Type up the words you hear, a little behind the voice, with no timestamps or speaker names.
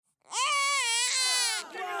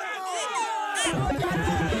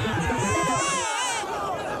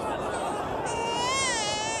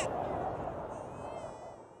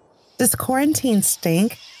Does quarantine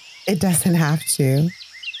stink? It doesn't have to.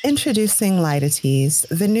 Introducing Lightities,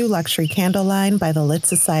 the new luxury candle line by the Lit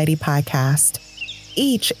Society podcast.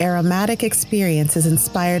 Each aromatic experience is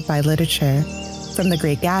inspired by literature, from The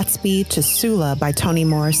Great Gatsby to Sula by Toni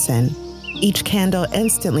Morrison. Each candle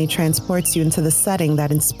instantly transports you into the setting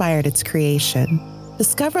that inspired its creation.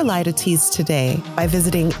 Discover Lightities today by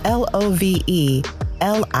visiting LOVELITOTES.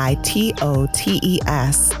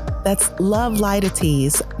 That's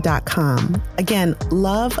lovelitotes.com. Again,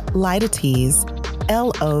 lovelitotes,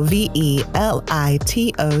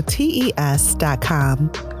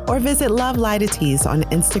 LOVELITOTES.com. Or visit Love Lightities on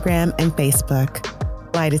Instagram and Facebook.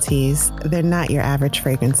 Lightities, they're not your average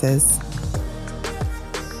fragrances.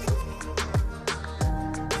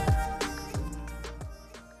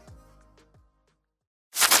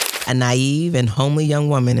 A naive and homely young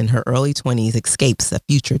woman in her early 20s escapes a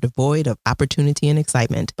future devoid of opportunity and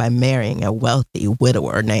excitement by marrying a wealthy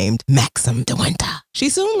widower named Maxim de Winter. She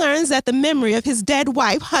soon learns that the memory of his dead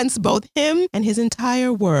wife haunts both him and his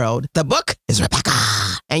entire world. The book is Rebecca,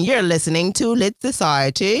 and you're listening to Lit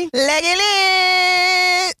Society. Let's get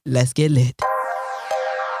lit! Let's get lit.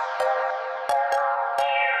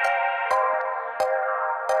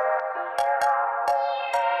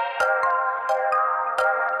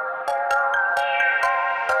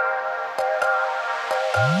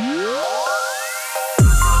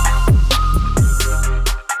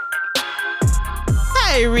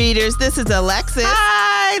 Hey readers, this is Alexis.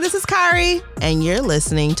 Hi, this is Kari. And you're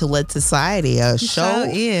listening to Lit Society, a show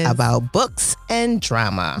is about books and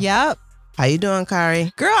drama. Yep. How you doing,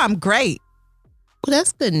 Kari? Girl, I'm great. Well,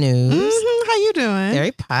 that's good news. Mm-hmm. How you doing?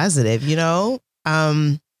 Very positive. You know,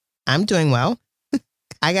 I'm doing well.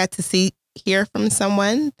 I got to hear from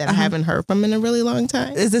someone that I haven't heard from in a really long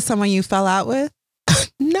time. Is this someone you fell out with?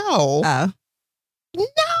 No. Oh.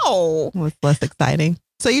 No. What's less exciting?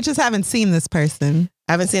 So you just haven't seen this person?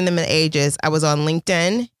 I haven't seen them in ages. I was on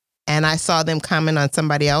LinkedIn and I saw them comment on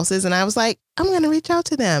somebody else's and I was like, I'm going to reach out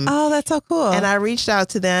to them. Oh, that's so cool. And I reached out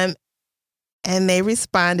to them and they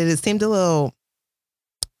responded. It seemed a little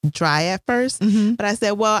dry at first, but I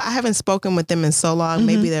said, well, I haven't spoken with them in so long.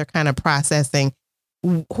 Maybe they're kind of processing,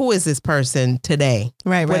 who is this person today?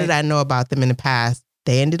 Right. What did I know about them in the past?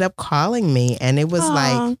 They ended up calling me and it was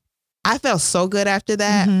like, I felt so good after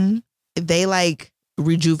that. They like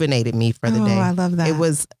rejuvenated me for the day. I love that. It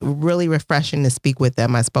was really refreshing to speak with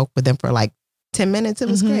them. I spoke with them for like 10 minutes. It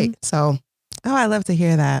was great. So, I love to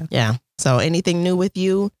hear that. Yeah. So anything new with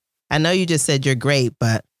you? I know you just said you're great,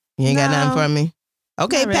 but you ain't got nothing for me.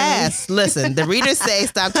 Okay, pass. Really. Listen, the readers say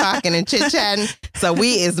stop talking and chit-chatting. So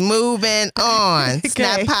we is moving on. Okay.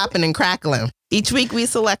 Snap, popping, and crackling. Each week we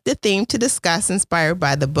select a theme to discuss inspired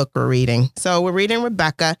by the book we're reading. So we're reading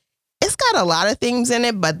Rebecca. It's got a lot of themes in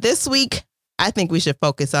it, but this week I think we should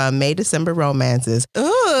focus on May-December romances. Ooh.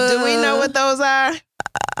 Do we know what those are?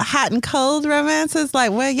 Hot and cold romances,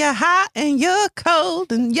 like where you're hot and you're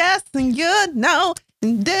cold, and yes and you're no,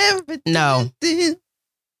 and everything. No.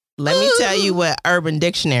 Let me tell you what Urban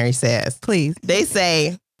Dictionary says. Please. They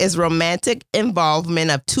say it's romantic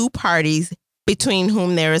involvement of two parties between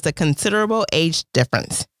whom there is a considerable age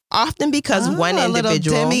difference. Often because one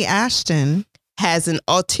individual Demi Ashton has an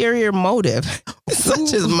ulterior motive,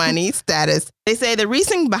 such as money, status. They say the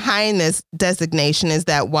reason behind this designation is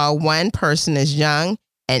that while one person is young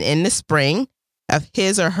and in the spring of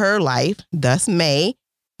his or her life, thus May,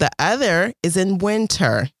 the other is in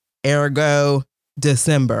winter, ergo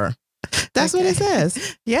December. That's what it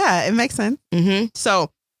says. Yeah, it makes sense. So,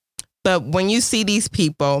 but when you see these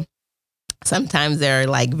people, sometimes they're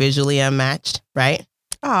like visually unmatched, right?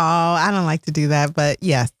 Oh, I don't like to do that, but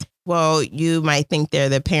yes. Well, you might think they're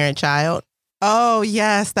the parent-child. Oh,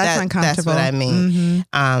 yes. That's uncomfortable. That's what I mean.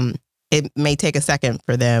 It may take a second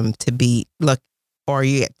for them to or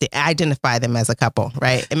you identify them as a couple,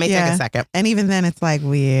 right? It may take a second. And even then it's like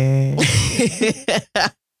weird.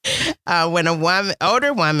 When a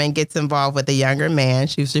older woman gets involved with a younger man,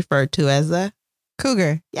 she's referred to as a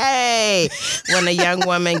cougar. Yay! When a young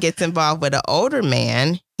woman gets involved with an older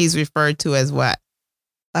man, he's referred to as what?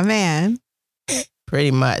 A man.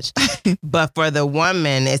 Pretty much. But for the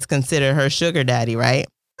woman, it's considered her sugar daddy, right?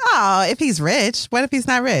 Oh, if he's rich. What if he's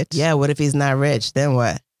not rich? Yeah, what if he's not rich? Then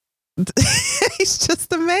what? He's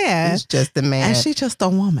just a man. He's just a man. And she's just a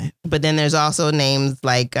woman. But then there's also names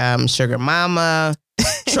like sugar mama,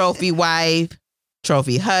 trophy wife,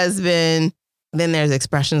 trophy husband. Then there's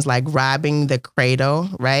expressions like robbing the cradle,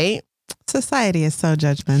 right? Society is so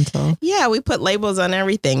judgmental. Yeah, we put labels on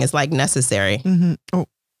everything. It's like necessary. Oh,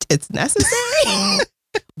 it's necessary.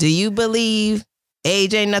 Do you believe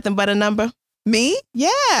age ain't nothing but a number? Me?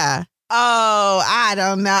 Yeah. Oh, I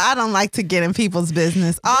don't know. I don't like to get in people's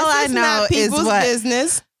business. All I know is what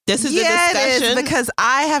business. This is the discussion. It is, because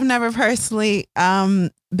I have never personally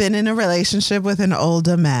been in a relationship with an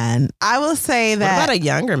older man. I will say that. What about a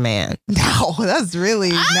younger man? No, that's really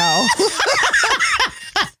no.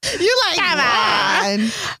 You're like, come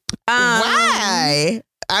on. Why?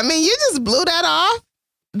 I mean, you just blew that off.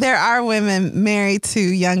 There are women married to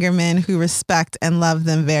younger men who respect and love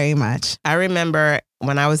them very much. I remember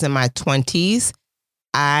when I was in my 20s,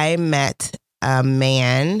 I met a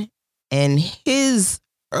man in his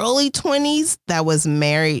early 20s that was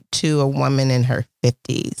married to a woman in her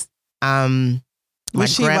 50s. My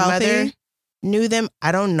grandmother wealthy? knew them.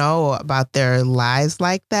 I don't know about their lives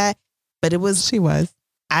like that, but She was.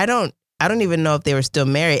 I don't even know if they were still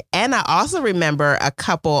married. And I also remember a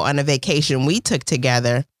couple on a vacation we took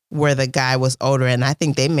together where the guy was older, and I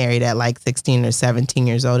think they married at like 16 or 17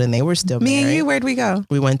 years old, and they were still married. Me and you, where'd we go?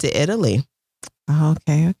 We went to Italy. Oh,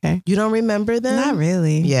 okay. You don't remember them? Not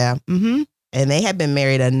really. Yeah. Mm-hmm. And they had been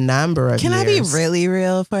married a number of years. Can I be really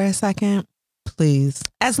real for a second? Please.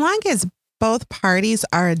 As long as both parties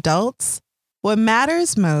are adults, what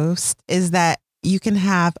matters most is that you can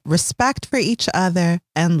have respect for each other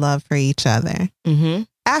and love for each other. Mm-hmm.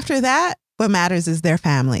 After that, what matters is their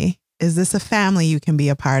family. Is this a family you can be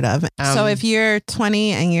a part of? So if you're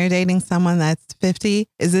 20 and you're dating someone that's 50,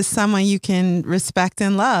 is this someone you can respect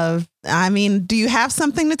and love? I mean, do you have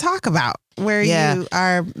something to talk about where you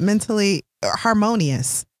are mentally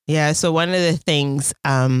harmonious? Yeah. So one of the things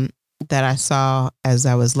that I saw as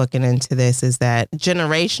I was looking into this is that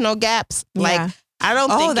generational gaps, like I don't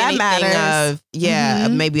think that anything matters.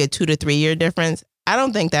 of, maybe a 2 to 3 year difference. I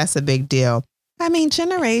don't think that's a big deal. I mean,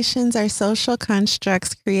 generations are social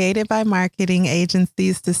constructs created by marketing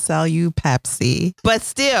agencies to sell you Pepsi. But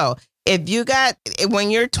still, when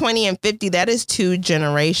you're 20 and 50, that is 2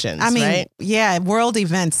 generations. I mean, right? Yeah, world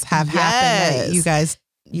events have happened that you guys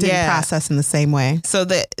didn't process in the same way. So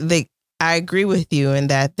I agree with you in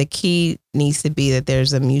that the key needs to be that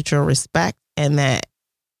there's a mutual respect, and that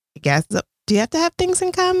I guess, do you have to have things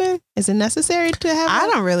in common? Is it necessary to have? I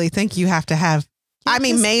don't really think you have to have. I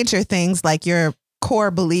mean, major things like your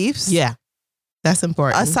core beliefs. Yeah, that's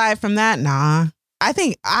important. Aside from that, nah. I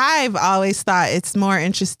think I've always thought it's more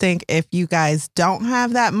interesting if you guys don't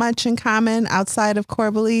have that much in common outside of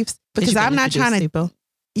core beliefs, because I'm not trying to. People?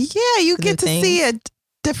 Yeah, you get to see a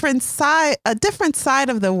different side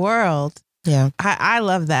of the world. Yeah. I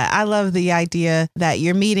love that. I love the idea that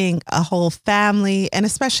you're meeting a whole family, and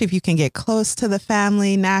especially if you can get close to the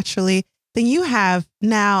family naturally, then you have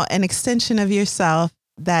now an extension of yourself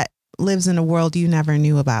that lives in a world you never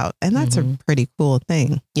knew about. And that's a pretty cool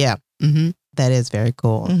thing. Yeah. Mm-hmm. That is very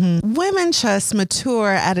cool. Mm-hmm. Women just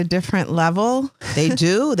mature at a different level. They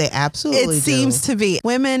do. They absolutely do. It seems to be.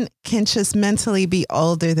 Women can just mentally be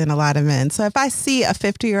older than a lot of men. So if I see a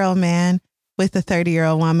 50-year-old man with a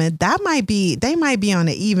 30-year-old woman, they might be on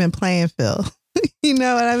an even playing field. You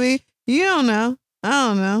know what I mean? You don't know. I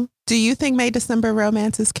don't know. Do you think May December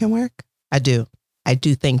romances can work? I do. I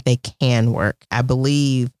do think they can work. I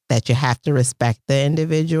believe that you have to respect the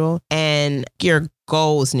individual, and your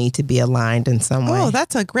goals need to be aligned in some way. Oh,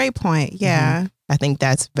 that's a great point. Yeah. Mm-hmm. I think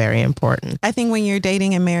that's very important. I think when you're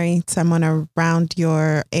dating and marrying someone around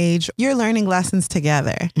your age, you're learning lessons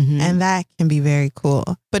together, and that can be very cool.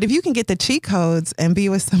 But if you can get the cheat codes and be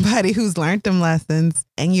with somebody who's learned them lessons,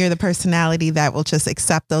 and you're the personality that will just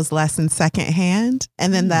accept those lessons secondhand,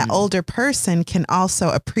 and then that older person can also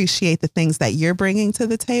appreciate the things that you're bringing to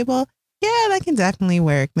the table, yeah, that can definitely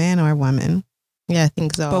work, man or woman. Yeah, I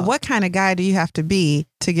think so. But what kind of guy do you have to be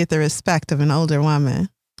to get the respect of an older woman?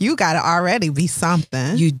 You got to already be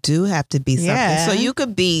something. You do have to be something. Yeah. So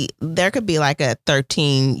there could be like a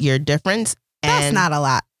 13-year difference. And that's not a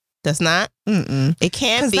lot. That's not? Mm-mm. It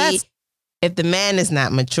can be if the man is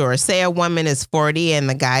not mature. Say a woman is 40 and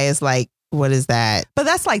the guy is like, what is that? But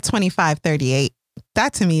that's like 25, 38.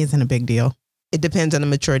 That to me isn't a big deal. It depends on the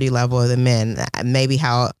maturity level of the man. Maybe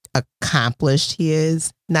how accomplished he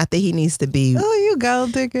is. Not that he needs to be. Oh, you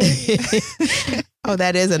gold digger. Oh,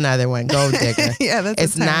 that is another one. Gold digger. Yeah, that's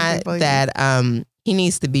it's not that he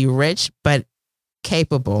needs to be rich, but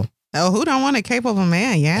capable. Oh, who don't want a capable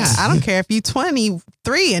man? Yeah. I don't care if you're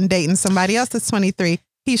 23 and dating somebody else that's 23.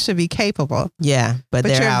 He should be capable. Yeah, but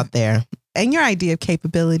they're out there. And your idea of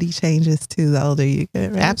capability changes too the older you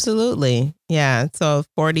get, right? Absolutely. Yeah. So a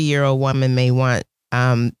 40-year-old woman may want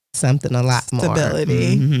something a lot more.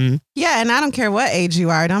 Stability. Mm-hmm. Yeah, and I don't care what age you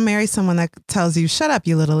are. Don't marry someone that tells you, shut up,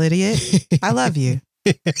 you little idiot. I love you.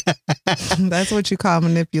 That's what you call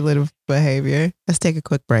manipulative behavior. Let's take a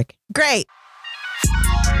quick break. Great.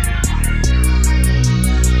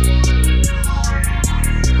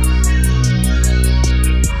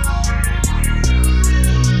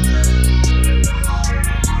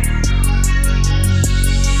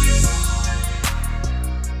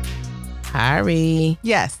 Ari.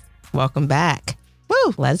 Yes. Welcome back.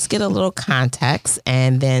 Woo. Let's get a little context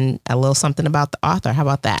and then a little something about the author. How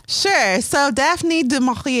about that? Sure. So Daphne du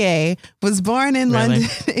Maurier was born in London,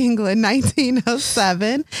 England,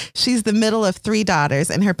 1907. She's the middle of three daughters,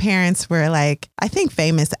 and her parents were like, I think,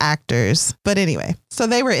 famous actors. But anyway, so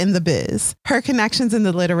they were in the biz. Her connections in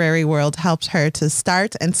the literary world helped her to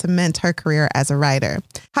start and cement her career as a writer.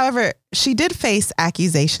 However, she did face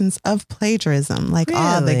accusations of plagiarism, like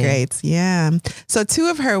all the greats. Yeah. So two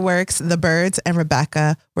of her works, The Birds and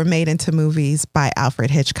Rebecca, were made into movies by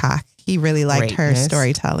Alfred Hitchcock. He really liked her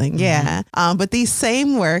storytelling. Mm-hmm. Yeah. But these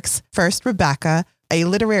same works, first Rebecca, a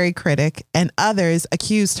literary critic, and others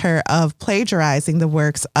accused her of plagiarizing the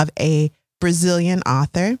works of a Brazilian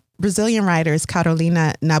author. Brazilian writers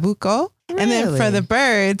Carolina Nabuco. Really? And then for The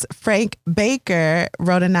Birds, Frank Baker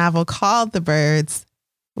wrote a novel called The Birds,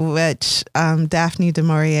 which Daphne du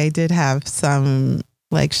Maurier did have some,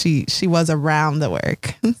 like she was around the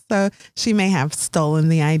work. So she may have stolen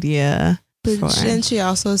the idea. But didn't she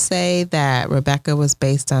also say that Rebecca was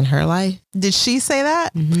based on her life? Did she say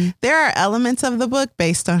that? Mm-hmm. There are elements of the book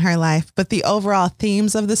based on her life, but the overall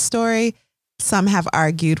themes of the story, some have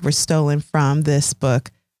argued, were stolen from this book,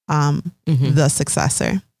 The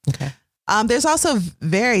Successor. Okay. There's also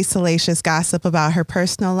very salacious gossip about her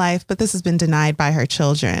personal life, but this has been denied by her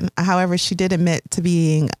children. However, she did admit to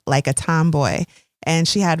being like a tomboy, and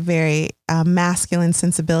she had very masculine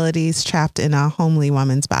sensibilities trapped in a homely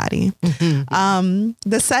woman's body. Mm-hmm.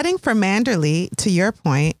 The setting for Manderley, to your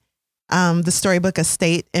point, the storybook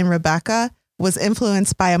estate in Rebecca, was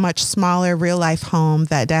influenced by a much smaller real-life home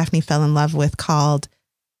that Daphne fell in love with called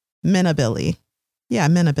Minnabilly. Yeah,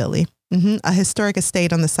 Minnabilly. Mm-hmm. A historic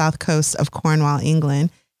estate on the south coast of Cornwall,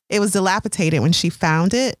 England. It was dilapidated when she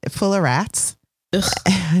found it, full of rats.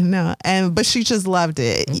 No, but she just loved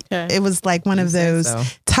it. Okay. It was like one of those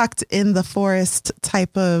tucked in the forest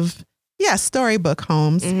type of storybook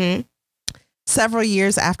homes. Mm-hmm. Several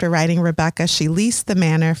years after writing Rebecca, she leased the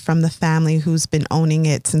manor from the family who's been owning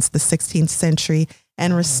it since the 16th century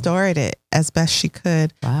and restored it as best she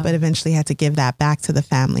could, but eventually had to give that back to the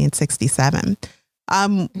family in 1967.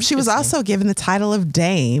 She was also given the title of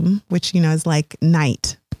Dame, which, is like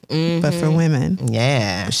knight, but for women.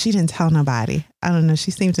 Yeah. But she didn't tell nobody. I don't know.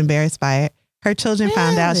 She seemed embarrassed by it. Her children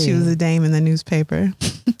found out she was a dame in the newspaper.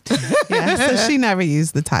 So she never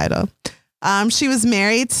used the title. She was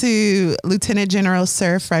married to Lieutenant General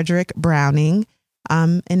Sir Frederick Browning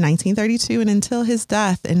in 1932, and until his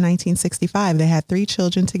death in 1965, they had 3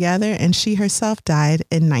 children together, and she herself died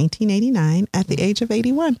in 1989 at the age of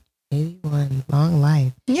 81. 81, long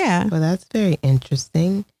life. Yeah. Well, that's very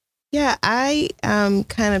interesting. Yeah, I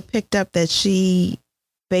kind of picked up that she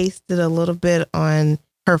based it a little bit on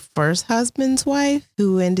her first husband's wife,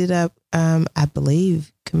 who ended up, I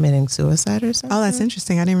believe, committing suicide or something. Oh, that's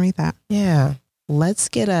interesting. I didn't read that. Yeah. Let's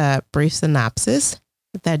get a brief synopsis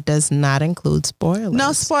that does not include spoilers.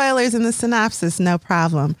 No spoilers in the synopsis, no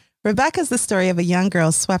problem. Rebecca's the story of a young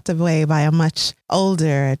girl swept away by a much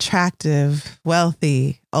older, attractive,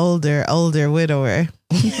 wealthy, older widower.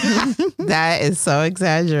 That is so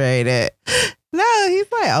exaggerated. No,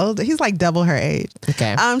 he's like older. He's like double her age.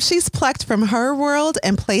 Okay. She's plucked from her world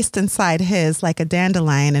and placed inside his like a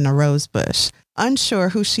dandelion in a rose bush. Unsure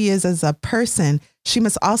who she is as a person, she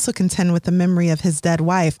must also contend with the memory of his dead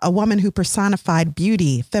wife, a woman who personified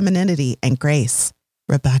beauty, femininity, and grace,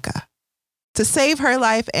 Rebecca. To save her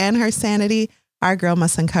life and her sanity, our girl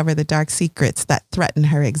must uncover the dark secrets that threaten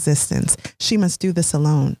her existence. She must do this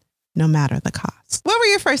alone, no matter the cost. What were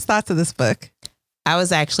your first thoughts of this book? I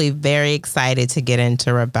was actually very excited to get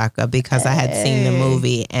into Rebecca because I had seen the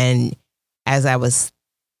movie. And as I was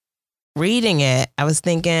reading it, I was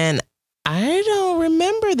thinking, I don't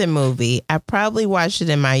remember the movie. I probably watched it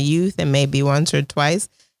in my youth and maybe once or twice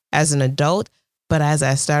as an adult. But as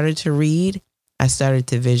I started to read, I started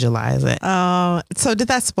to visualize it. Oh, so did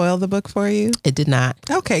that spoil the book for you? It did not.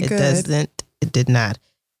 Okay, good. It did not.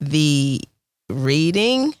 The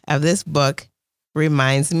reading of this book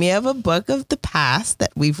reminds me of a book of the past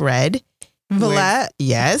that we've read. Villette?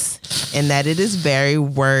 Yes. And that it is very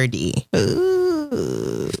wordy.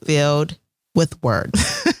 Ooh. Filled with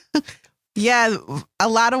words. Yeah, a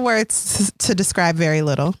lot of words to describe very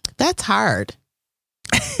little. That's hard.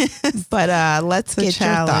 But let's get your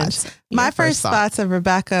thoughts. My first thoughts of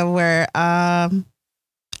Rebecca were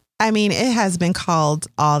I mean, it has been called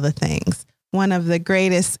all the things. One of the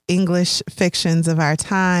greatest English fictions of our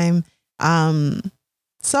time.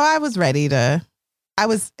 So I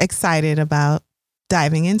was excited about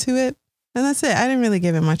diving into it. And that's it. I didn't really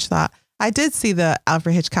give it much thought. I did see the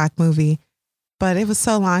Alfred Hitchcock movie, but it was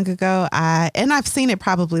so long ago. I've seen it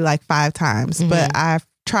probably like 5 times, but I've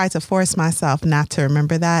tried to force myself not to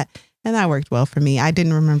remember that. And that worked well for me. I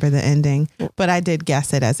didn't remember the ending, but I did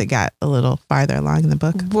guess it as it got a little farther along in the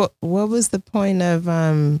book. What was the point of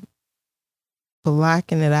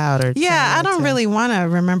blocking it out? I don't really want to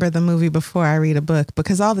remember the movie before I read a book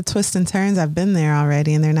because all the twists and turns, I've been there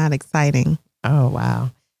already and they're not exciting. Oh,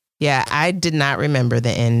 wow. Yeah, I did not remember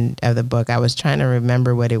the end of the book. I was trying to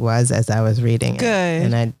remember what it was as I was reading it. Good.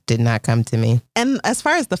 And it did not come to me. And as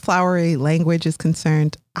far as the flowery language is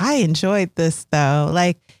concerned, I enjoyed this, though.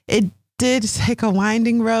 Like, it did take a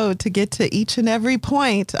winding road to get to each and every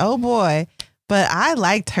point. Oh, boy. But I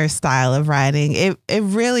liked her style of writing. It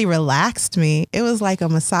really relaxed me. It was like a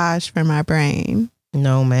massage for my brain.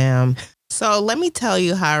 No, ma'am. So let me tell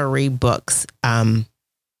you how to read books.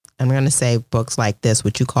 I'm going to say books like this,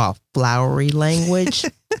 what you call flowery language.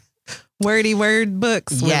 Wordy word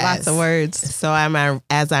books with lots of words. So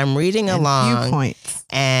as I'm reading along, viewpoints.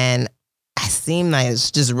 And I seem like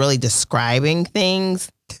it's just really describing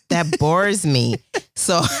things that bores me.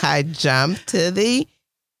 So I jump to the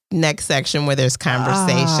next section where there's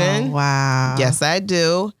conversation. Oh, wow. Yes, I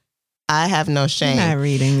do. I have no shame. I'm not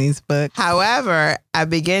reading these books. However, I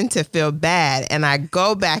begin to feel bad and I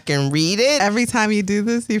go back and read it. Every time you do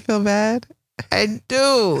this, you feel bad? I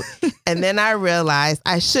do. And then I realize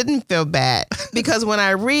I shouldn't feel bad because when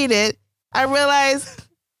I read it, I realize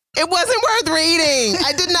it wasn't worth reading.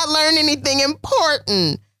 I did not learn anything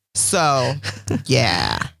important. So,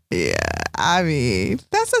 yeah. Yeah. I mean,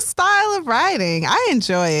 that's a style of writing. I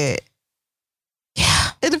enjoy it. Yeah.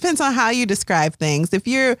 It depends on how you describe things. If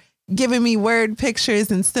you're giving me word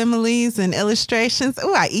pictures and similes and illustrations,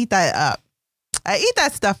 I eat that up. I eat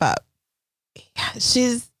that stuff up. Yeah,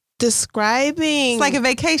 she's describing. It's like a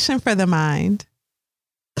vacation for the mind.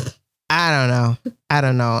 I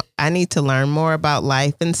don't know. I need to learn more about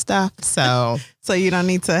life and stuff. So you don't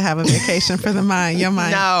need to have a vacation for the mind. Your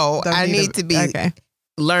mind. No, I need to be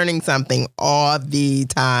learning something all the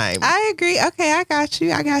time. I agree. Okay, I got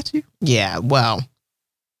you. Yeah, well,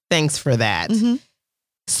 thanks for that. Mm-hmm.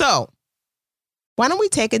 So, why don't we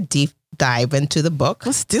take a deep dive into the book?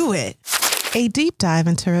 Let's do it. A Deep Dive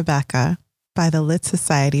into Rebecca by the Lit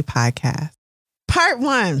Society podcast. Part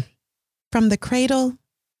 1, From the Cradle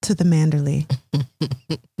to the Manderley.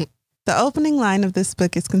 The opening line of this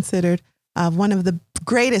book is considered one of the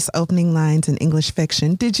greatest opening lines in English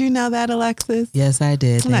fiction. Did you know that, Alexis? Yes, I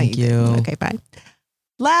did. Thank you. Okay, bye.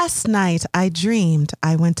 Last night, I dreamed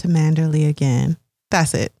I went to Manderley again.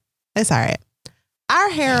 That's it. It's all right. Our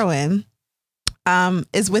heroine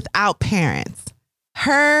is without parents.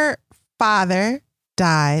 Her father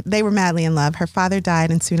died. They were madly in love. Her father died,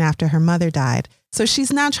 and soon after, her mother died. So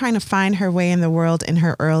she's now trying to find her way in the world in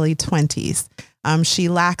her early 20s. She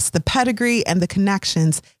lacks the pedigree and the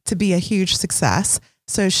connections to be a huge success.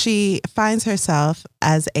 So she finds herself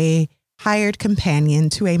as a hired companion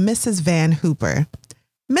to a Mrs. Van Hooper.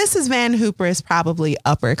 Mrs. Van Hooper is probably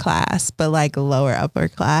upper class, but like lower upper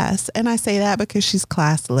class. And I say that because she's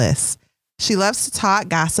classless. She loves to talk,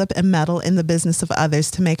 gossip, and meddle in the business of others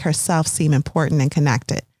to make herself seem important and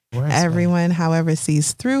connected. Everyone, however,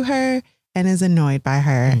 sees through her and is annoyed by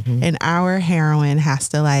her. Mm-hmm. And our heroine has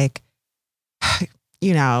to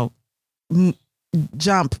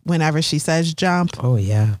jump whenever she says jump. Oh,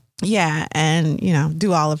 yeah. Yeah. And,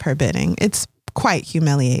 do all of her bidding. It's quite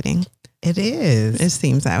humiliating. It is. It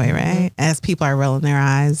seems that way, right? Mm-hmm. As people are rolling their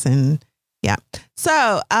eyes and yeah.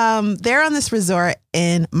 So they're on this resort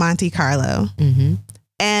in Monte Carlo. Mm-hmm.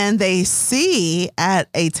 And they see at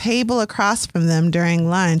a table across from them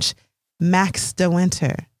during lunch, Max de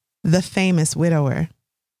Winter, the famous widower.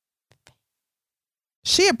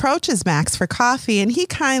 She approaches Max for coffee and he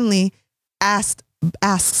kindly asks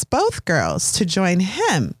both girls to join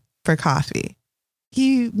him for coffee.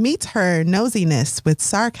 He meets her nosiness with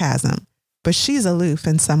sarcasm, but she's aloof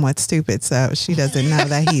and somewhat stupid, so she doesn't know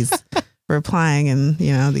that he's replying in,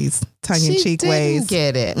 these tongue-in-cheek ways. She didn't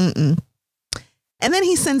get it. Mm-mm. And then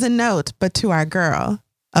he sends a note, but to our girl,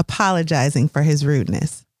 apologizing for his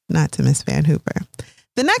rudeness, not to Miss Van Hooper.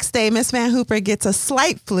 The next day, Miss Van Hooper gets a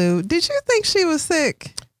slight flu. Did you think she was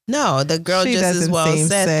sick? No, the girl just as well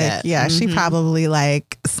said that. Yeah, she probably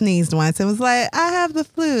sneezed once and was like, I have the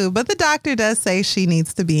flu. But the doctor does say she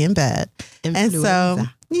needs to be in bed. Influenza. And so,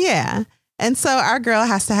 yeah. And so our girl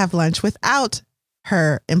has to have lunch without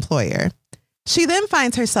her employer. She then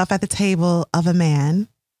finds herself at the table of a man,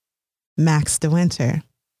 Max de Winter.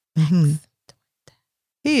 Mm-hmm.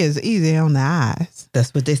 He is easy on the eyes.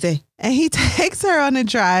 That's what they say. And he takes her on a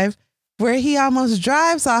drive where he almost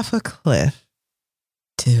drives off a cliff.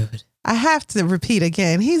 Dude. I have to repeat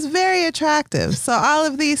again. He's very attractive. So all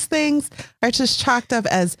of these things are just chalked up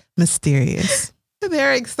as mysterious.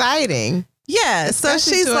 They're exciting. Yeah.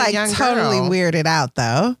 Especially so she's like totally weirded out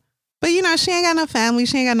though. But you know, she ain't got no family.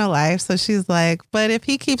 She ain't got no life. So she's like, but if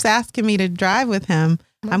he keeps asking me to drive with him,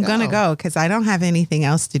 I'm going to go because I don't have anything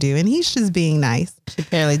else to do. And he's just being nice. She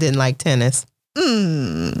apparently didn't like tennis.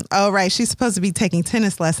 Oh, right. She's supposed to be taking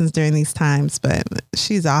tennis lessons during these times, but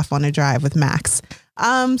she's off on a drive with Max.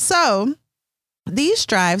 So these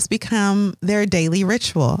drives become their daily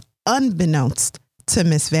ritual, unbeknownst to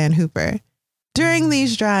Miss Van Hooper. During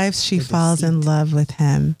these drives, she falls in love with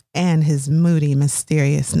him and his moody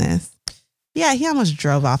mysteriousness. Yeah, he almost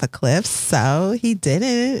drove off a cliff, so he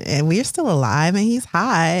didn't, and we're still alive, and he's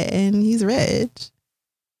hot, and he's rich.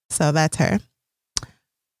 So that's her.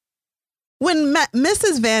 When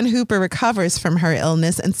Mrs. Van Hooper recovers from her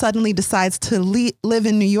illness and suddenly decides to live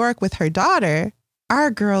in New York with her daughter,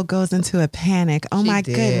 our girl goes into a panic. Oh my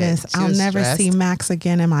goodness, I'll never see Max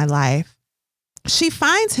again in my life. She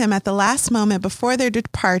finds him at the last moment before their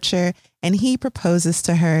departure, and he proposes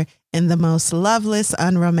to her in the most loveless,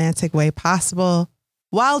 unromantic way possible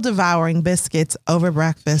while devouring biscuits over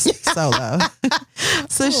breakfast solo.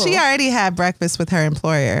 So she already had breakfast with her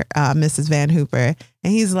employer, Mrs. Van Hooper.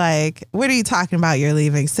 And he's like, what are you talking about? You're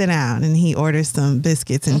leaving. Sit down. And he orders some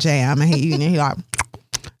biscuits and jam. And he's like,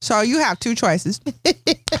 so you have two choices.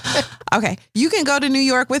 Okay. You can go to New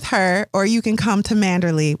York with her or you can come to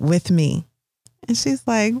Manderley with me. And she's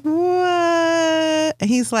like, what? And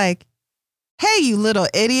he's like, hey, you little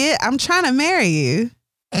idiot, I'm trying to marry you.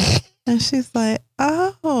 And she's like,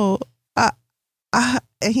 oh,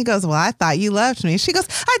 and he goes, well, I thought you loved me. She goes,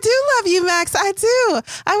 I do love you, Max. I do.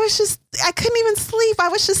 I couldn't even sleep. I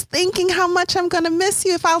was just thinking how much I'm going to miss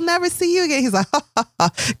you if I'll never see you again. He's like,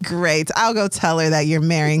 great. I'll go tell her that you're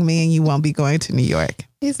marrying me and you won't be going to New York.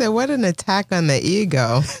 He said, what an attack on the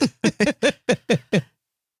ego.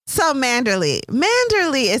 So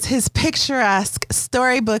Manderley is his picturesque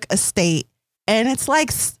storybook estate. And it's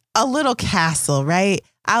like a little castle, right?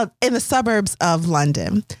 Out in the suburbs of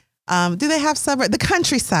London. Do they have suburbs? The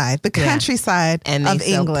countryside of England. And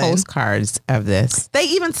they sell postcards of this. They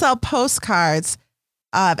even sell postcards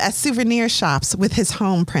at souvenir shops with his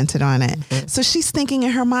home printed on it. Mm-hmm. So she's thinking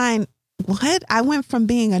in her mind, what? I went from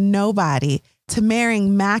being a nobody to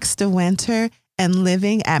marrying Max de Winter and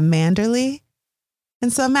living at Manderley.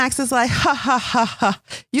 And so Max is like, ha, ha, ha, ha.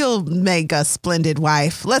 You'll make a splendid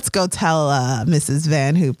wife. Let's go tell Mrs.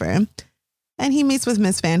 Van Hooper. And he meets with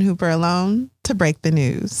Miss Van Hooper alone to break the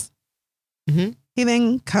news. Mm-hmm. He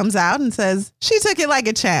then comes out and says, she took it like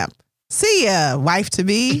a champ. See ya,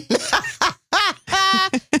 wife-to-be.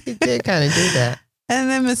 He did kind of do that. And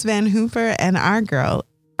then Miss Van Hooper and our girl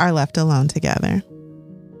are left alone together.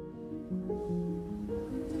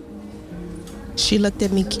 She looked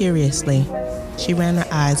at me curiously. She ran her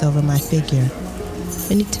eyes over my figure.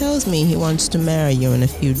 And he tells me he wants to marry you in a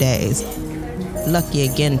few days. Lucky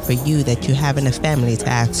again for you that you haven't a family to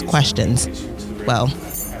ask questions. Well,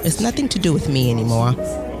 it's nothing to do with me anymore.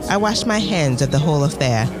 I wash my hands of the whole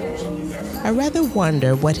affair. I rather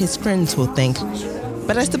wonder what his friends will think,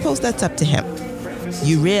 but I suppose that's up to him.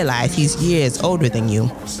 You realize he's years older than you.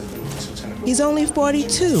 He's only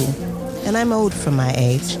 42, and I'm old for my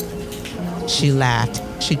age. She laughed.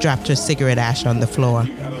 She dropped her cigarette ash on the floor.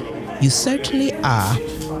 You certainly are.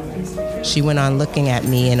 She went on looking at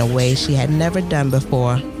me in a way she had never done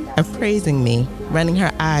before, appraising me, running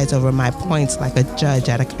her eyes over my points like a judge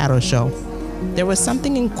at a cattle show. There was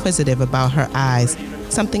something inquisitive about her eyes,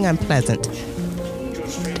 something unpleasant.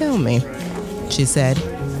 Tell me, she said,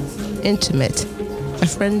 intimate, a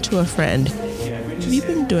friend to a friend. Have you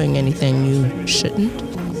been doing anything you shouldn't?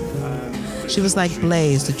 She was like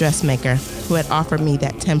Blaze, the dressmaker, who had offered me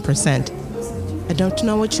that 10%. I don't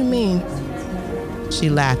know what you mean. She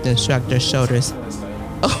laughed and shrugged her shoulders.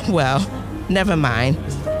 Oh, well, never mind.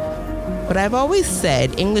 But I've always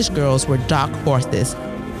said English girls were dark horses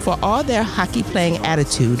for all their hockey-playing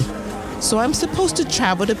attitude. So I'm supposed to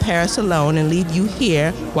travel to Paris alone and leave you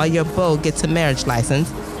here while your beau gets a marriage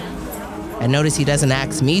license. I notice he doesn't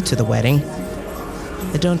ask me to the wedding.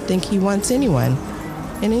 I don't think he wants anyone.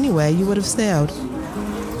 And anyway, you would have sailed.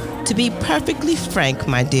 To be perfectly frank,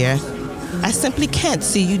 my dear, I simply can't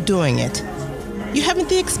see you doing it. You haven't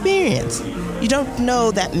the experience. You don't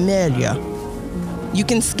know that milieu. You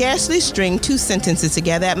can scarcely string 2 sentences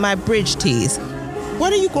together at my bridge tees.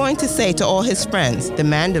 What are you going to say to all his friends? The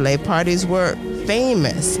Mandalay parties were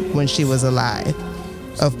famous when she was alive.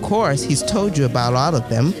 Of course, he's told you about all of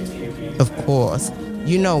them. Of course.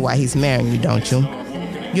 You know why he's marrying you, don't you?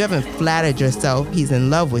 You haven't flattered yourself he's in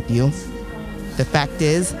love with you. The fact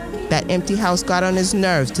is, that empty house got on his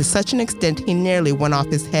nerves to such an extent he nearly went off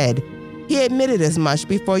his head. He admitted as much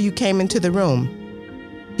before you came into the room.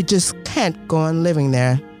 You just can't go on living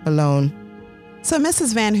there alone. So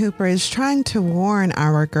Mrs. Van Hooper is trying to warn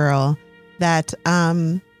our girl that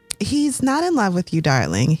he's not in love with you,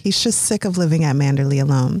 darling. He's just sick of living at Manderley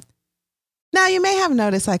alone. Now, you may have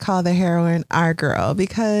noticed I call the heroine our girl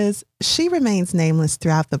because she remains nameless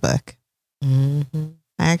throughout the book. Mm-hmm.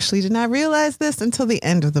 I actually did not realize this until the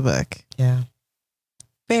end of the book. Yeah.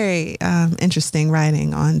 Very interesting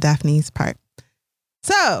writing on Daphne's part.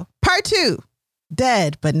 So, part 2,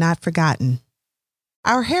 Dead but Not Forgotten.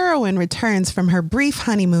 Our heroine returns from her brief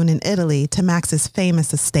honeymoon in Italy to Max's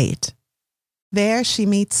famous estate. There, she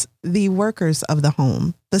meets the workers of the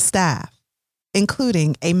home, the staff,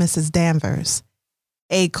 including a Mrs. Danvers,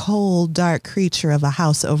 a cold, dark creature of a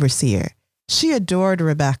house overseer. She adored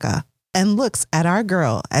Rebecca and looks at our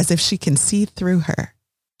girl as if she can see through her.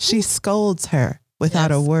 She scolds her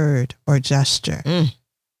without a word or gesture.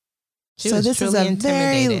 So this is a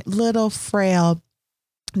very little, frail,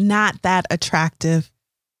 not that attractive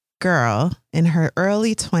girl in her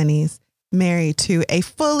early 20s, married to a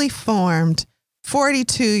fully formed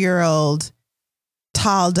 42-year-old,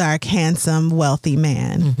 tall, dark, handsome, wealthy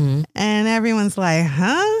man. Mm-hmm. And everyone's like,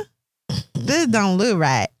 huh? This don't look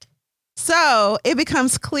right. So it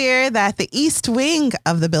becomes clear that the east wing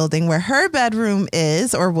of the building where her bedroom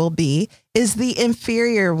is or will be is the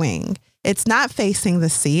inferior wing. It's not facing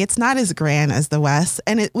the sea. It's not as grand as the west,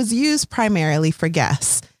 and it was used primarily for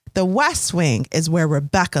guests. The west wing is where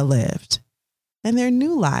Rebecca lived, and their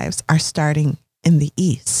new lives are starting in the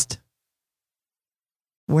east,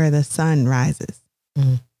 where the sun rises.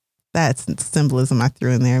 That's symbolism I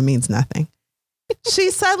threw in there. It means nothing.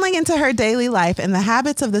 She's settling into her daily life, and the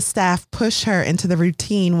habits of the staff push her into the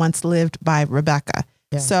routine once lived by Rebecca.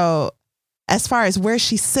 Yeah. So as far as where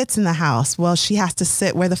she sits in the house, well, she has to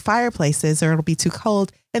sit where the fireplace is or it'll be too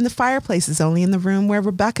cold. And the fireplace is only in the room where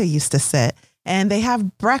Rebecca used to sit. And they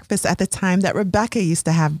have breakfast at the time that Rebecca used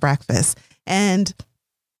to have breakfast. And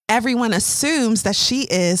everyone assumes that she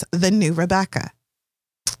is the new Rebecca.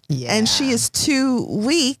 Yeah. And she is too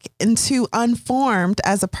weak and too unformed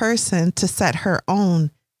as a person to set her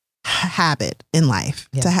own habit in life,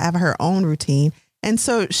 to have her own routine. And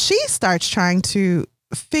so she starts trying to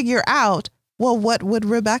figure out, well, what would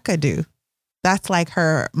Rebecca do? That's like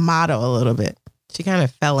her motto a little bit. She kind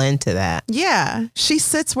of fell into that. Yeah. She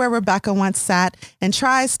sits where Rebecca once sat and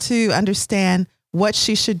tries to understand what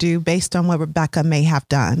she should do based on what Rebecca may have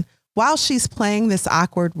done. While she's playing this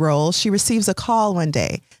awkward role, she receives a call one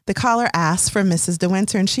day. The caller asks for Mrs. De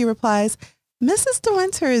Winter, and she replies, Mrs. De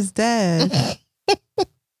Winter is dead.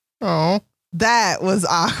 Oh, that was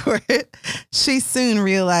awkward. She soon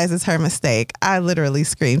realizes her mistake. I literally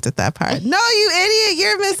screamed at that part. No, you idiot.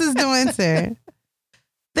 You're Mrs. De Winter.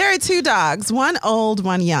 There are 2 dogs, one old,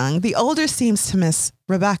 one young. The older seems to miss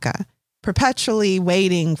Rebecca, perpetually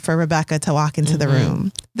waiting for Rebecca to walk into the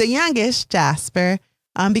room. The youngest, Jasper,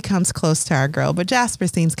 becomes close to our girl, but Jasper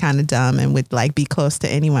seems kind of dumb and would like be close to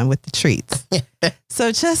anyone with the treats.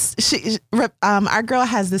 So our girl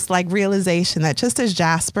has this like realization that just as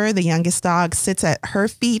Jasper, the youngest dog, sits at her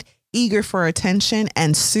feet, eager for attention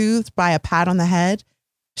and soothed by a pat on the head,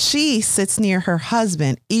 she sits near her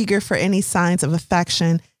husband, eager for any signs of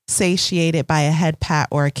affection, satiated by a head pat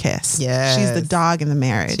or a kiss. Yes. She's the dog in the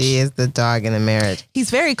marriage. She is the dog in the marriage. He's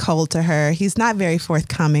very cold to her. He's not very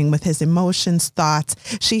forthcoming with his emotions, thoughts.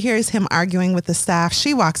 She hears him arguing with the staff.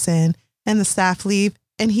 She walks in and the staff leave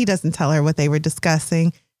and he doesn't tell her what they were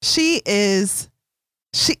discussing. It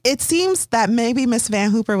seems that maybe Miss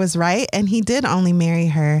Van Hooper was right and he did only marry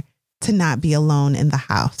her to not be alone in the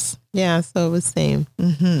house. Yeah, so it was same.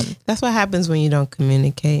 Mm-hmm. That's what happens when you don't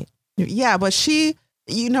communicate. Yeah, but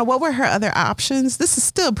what were her other options? This is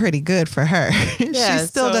still pretty good for her. Yeah, she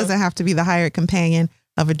still doesn't have to be the hired companion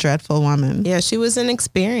of a dreadful woman. Yeah, she was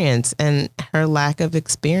inexperienced, and her lack of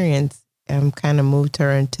experience kind of moved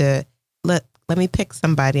her into, let me pick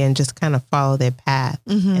somebody and just kind of follow their path.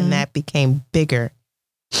 Mm-hmm. And that became bigger,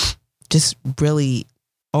 just really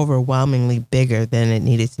overwhelmingly bigger than it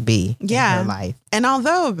needed to be in her life. And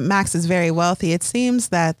although Max is very wealthy, it seems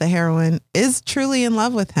that the heroine is truly in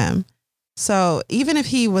love with him. So even if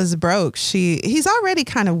he was broke, he's already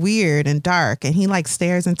kind of weird and dark, and he like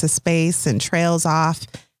stares into space and trails off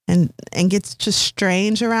and gets just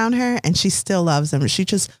strange around her, and she still loves him. She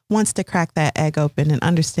just wants to crack that egg open and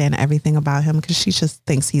understand everything about him because she just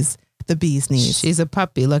thinks he's the bee's knees. She's a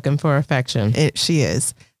puppy looking for affection. She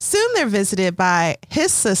is. Soon they're visited by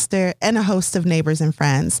his sister and a host of neighbors and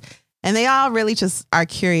friends. And they all really just are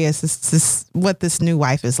curious as to what this new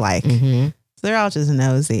wife is like. Mm-hmm. So they're all just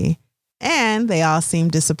nosy. And they all seem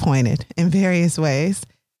disappointed in various ways.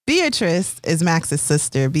 Beatrice is Max's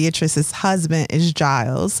sister. Beatrice's husband is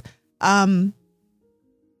Giles. One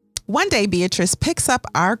day, Beatrice picks up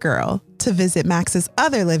our girl to visit Max's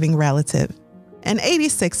other living relative, an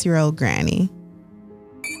 86-year-old granny.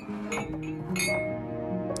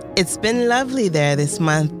 It's been lovely there this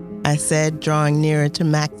month, I said, drawing nearer to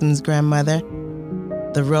Maxim's grandmother.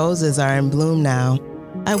 The roses are in bloom now.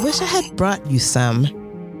 I wish I had brought you some.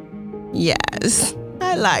 Yes,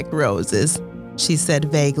 I like roses, she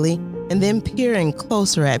said vaguely, and then peering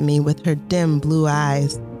closer at me with her dim blue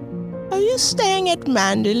eyes. Are you staying at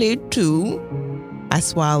Manderley too? I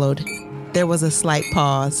swallowed. There was a slight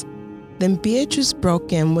pause. Then Beatrice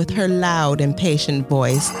broke in with her loud, impatient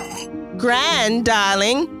voice. Gran,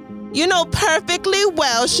 darling, you know perfectly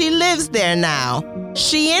well she lives there now.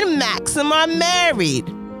 She and Maxim are married.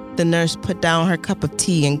 The nurse put down her cup of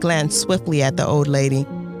tea and glanced swiftly at the old lady.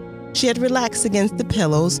 She had relaxed against the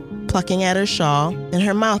pillows, plucking at her shawl, and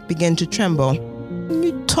her mouth began to tremble.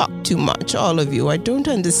 You talk too much, all of you. I don't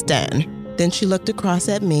understand. Then she looked across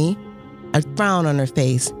at me, a frown on her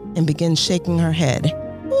face, and began shaking her head.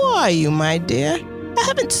 Who are you, my dear? I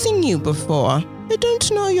haven't seen you before. I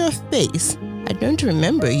don't know your face. I don't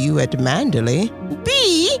remember you at Manderley.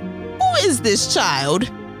 Bee, who is this child?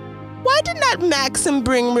 Why did not Maxim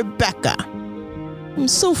bring Rebecca? I'm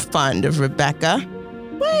so fond of Rebecca.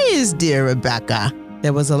 Where is dear Rebecca?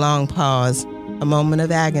 There was a long pause, a moment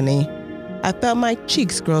of agony. I felt my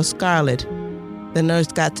cheeks grow scarlet. The nurse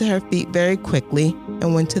got to her feet very quickly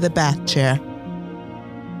and went to the bath chair.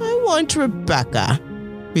 I want Rebecca,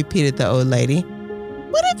 repeated the old lady.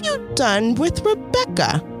 What have you done with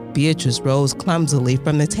Rebecca? Beatrice rose clumsily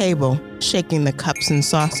from the table, shaking the cups and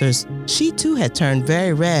saucers. She too had turned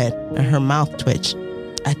very red, and her mouth twitched.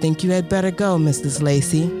 I think you had better go, Mrs.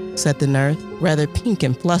 Lacey, said the nurse, rather pink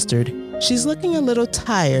and flustered. She's looking a little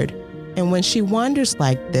tired, and when she wanders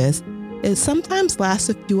like this, it sometimes lasts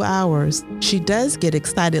a few hours. She does get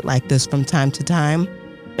excited like this from time to time.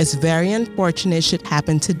 It's very unfortunate it should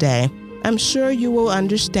happen today. I'm sure you will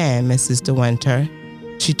understand, Mrs. De Winter.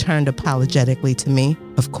 She turned apologetically to me.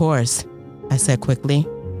 Of course, I said quickly.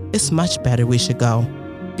 It's much better we should go.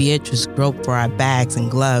 Beatrice groped for our bags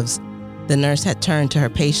and gloves. The nurse had turned to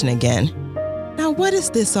her patient again. Now what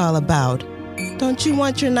is this all about? Don't you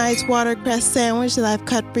want your nice watercress sandwich that I've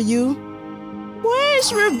cut for you?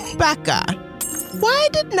 Where's Rebecca? Why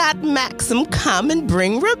did not Maxim come and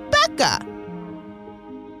bring Rebecca?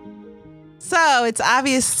 So it's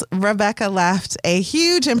obvious Rebecca left a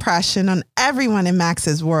huge impression on everyone in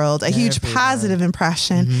Max's world, a huge positive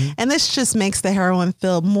impression. Mm-hmm. And this just makes the heroine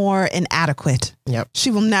feel more inadequate. Yep.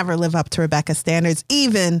 She will never live up to Rebecca's standards,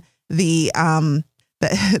 even the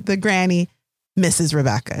granny, Mrs.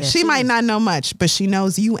 Rebecca. Yeah, she might not know much, but she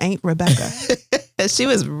knows you ain't Rebecca. She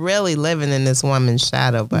was really living in this woman's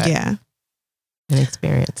shadow, but yeah. An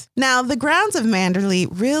experience. Now, the grounds of Manderley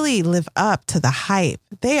really live up to the hype.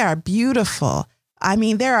 They are beautiful. I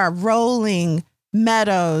mean, there are rolling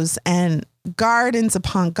meadows and gardens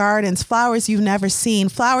upon gardens, flowers you've never seen,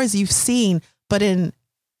 flowers you've seen, but in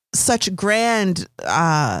such grand,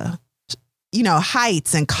 heights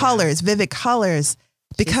and colors, vivid colors,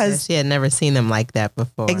 because she had never seen them like that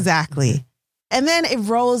before. Exactly. And then it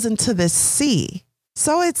rolls into the sea.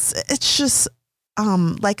 So it's just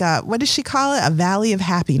like what does she call it? A valley of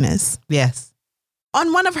happiness. Yes.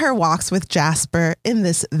 On one of her walks with Jasper in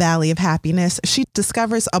this valley of happiness, she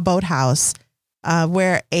discovers a boathouse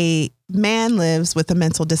where a man lives with a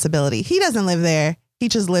mental disability. He doesn't live there. He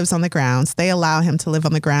just lives on the grounds. They allow him to live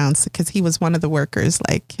on the grounds because he was one of the workers,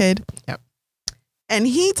 like kid. Yep. And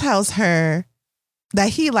he tells her that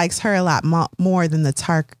he likes her a lot more than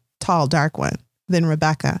the tall, dark one, than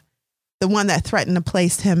Rebecca. The one that threatened to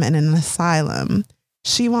place him in an asylum.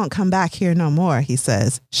 She won't come back here no more, he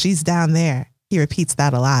says. She's down there. He repeats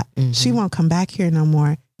that a lot. Mm-hmm. She won't come back here no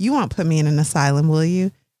more. You won't put me in an asylum, will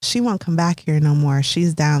you? She won't come back here no more.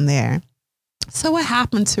 She's down there. So what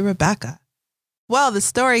happened to Rebecca? Well, the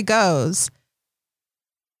story goes,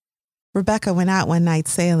 Rebecca went out one night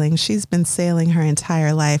sailing. She's been sailing her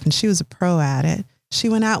entire life, and she was a pro at it. She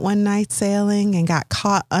went out one night sailing and got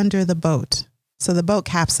caught under the boat. So the boat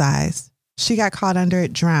capsized. She got caught under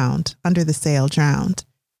it, drowned, under the sail, drowned.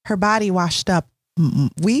 Her body washed up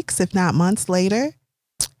weeks, if not months later.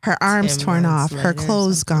 Her arms torn off, her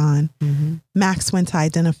clothes gone. Mm-hmm. Max went to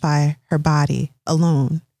identify her body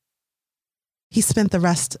alone. He spent the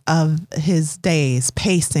rest of his days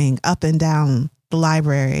pacing up and down the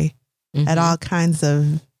library at all kinds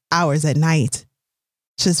of hours at night,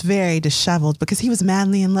 just very disheveled because he was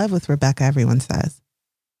madly in love with Rebecca, everyone says.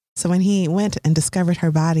 So when he went and discovered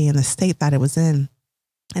her body in the state that it was in,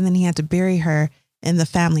 and then he had to bury her in the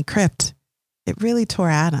family crypt, it really tore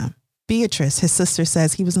at him. Beatrice, his sister,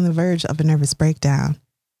 says he was on the verge of a nervous breakdown.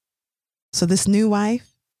 So this new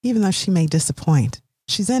wife, even though she may disappoint,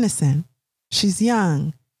 she's innocent. She's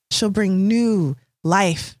young. She'll bring new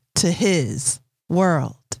life to his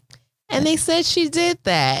world. And they said she did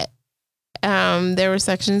that. There were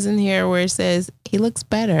sections in here where it says he looks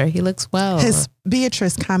better. He looks well.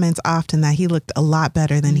 Beatrice comments often that he looked a lot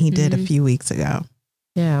better than he did a few weeks ago.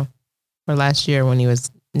 Yeah. Or last year when he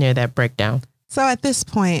was near that breakdown. So at this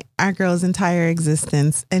point, our girl's entire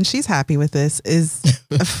existence, and she's happy with this, is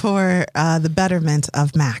for the betterment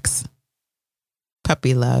of Max.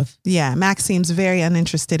 Puppy love. Yeah, Max seems very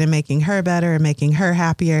uninterested in making her better and making her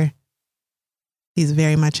happier. He's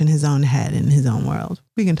very much in his own head, in his own world.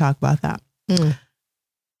 We can talk about that.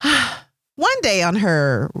 One day on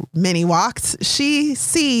her mini walks, she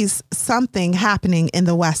sees something happening in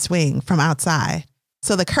the West Wing from outside.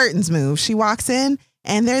 So the curtains move. She walks in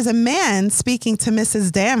and there's a man speaking to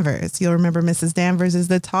Mrs. Danvers. You'll remember Mrs. Danvers is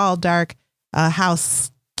the tall, dark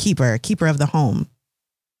housekeeper, keeper of the home.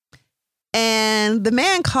 And the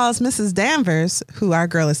man calls Mrs. Danvers, who our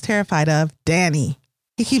girl is terrified of, Danny.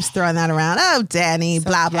 He keeps throwing that around. Oh, Danny, so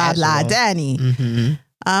blah, blah, blah, Danny. Mm-hmm.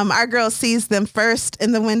 Our girl sees them first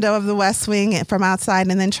in the window of the West Wing from outside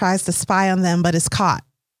and then tries to spy on them, but is caught.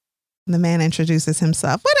 And the man introduces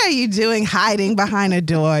himself. What are you doing hiding behind a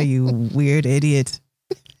door, you weird idiot?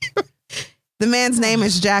 The man's name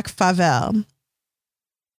is Jack Favell.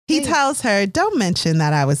 He tells her, don't mention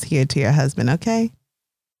that I was here to your husband, okay?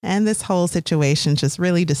 And this whole situation just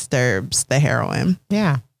really disturbs the heroine.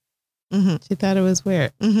 Yeah. Mm-hmm. She thought it was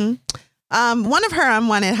weird. Mm-hmm. One of her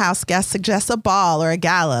unwanted house guests suggests a ball or a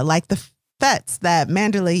gala like the fetes that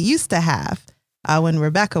Manderley used to have when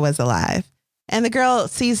Rebecca was alive. And the girl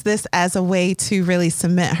sees this as a way to really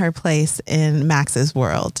cement her place in Max's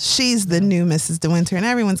world. She's the new Mrs. De Winter, and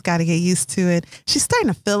everyone's got to get used to it. She's starting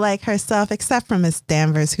to feel like herself, except for Miss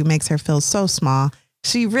Danvers, who makes her feel so small.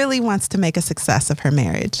 She really wants to make a success of her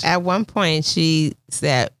marriage. At one point, she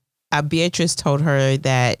said, Beatrice told her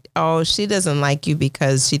that, she doesn't like you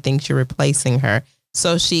because she thinks you're replacing her.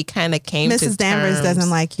 So she kind of came to terms. Mrs. Danvers doesn't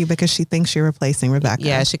like you because she thinks you're replacing Rebecca.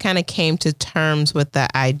 Yeah, she kind of came to terms with the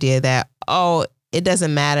idea that, it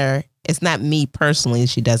doesn't matter. It's not me personally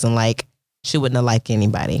she doesn't like. She wouldn't have liked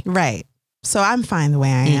anybody. Right. So I'm fine the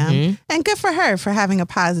way I am. And good for her for having a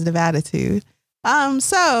positive attitude.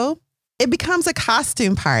 So it becomes a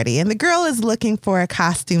costume party, and the girl is looking for a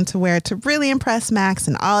costume to wear to really impress Max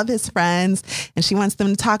and all of his friends. And she wants them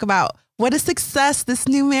to talk about what a success this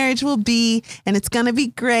new marriage will be, and it's going to be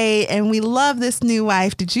great. And we love this new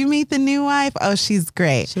wife. Did you meet the new wife? Oh, she's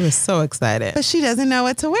great. She was so excited. But she doesn't know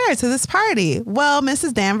what to wear to this party. Well,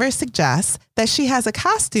 Mrs. Danvers suggests that she has a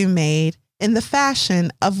costume made in the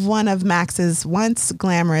fashion of one of Max's once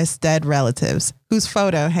glamorous dead relatives, whose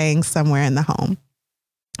photo hangs somewhere in the home.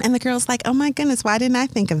 And the girl's like, oh my goodness, why didn't I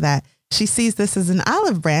think of that? She sees this as an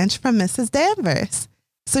olive branch from Mrs. Danvers.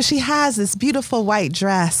 So she has this beautiful white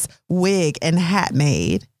dress, wig, and hat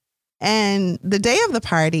made. And the day of the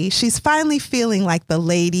party, she's finally feeling like the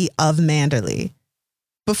lady of Manderley.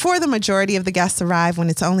 Before the majority of the guests arrive, when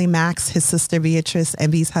it's only Max, his sister Beatrice,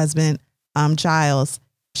 and Bee's husband, Giles,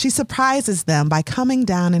 she surprises them by coming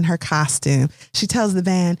down in her costume. She tells the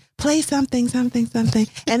band, play something, something, something,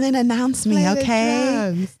 and then announce me,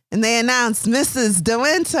 okay? And they announce Mrs. De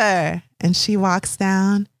Winter. And she walks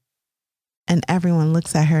down, and everyone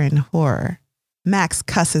looks at her in horror. Max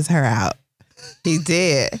cusses her out. He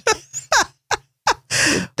did.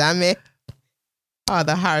 Damn it. Oh,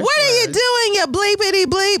 the harsh What words. are you doing, you bleepity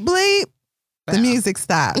bleep bleep? Wow. The music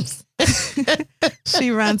stops. She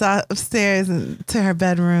runs upstairs to her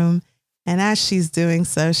bedroom, and as she's doing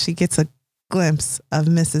so, she gets a glimpse of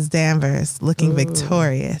Mrs. Danvers looking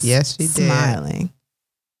victorious. Yes, she did. Smiling.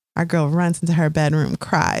 Our girl runs into her bedroom,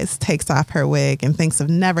 cries, takes off her wig, and thinks of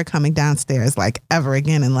never coming downstairs like ever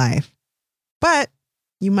again in life. But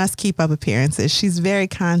you must keep up appearances. She's very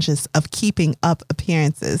conscious of keeping up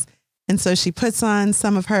appearances. And so she puts on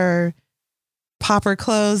some of her pauper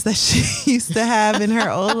clothes that she used to have in her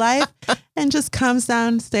old life and just comes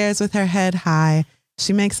downstairs with her head high.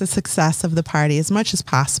 She makes a success of the party as much as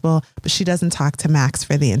possible, but she doesn't talk to Max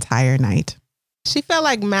for the entire night. She felt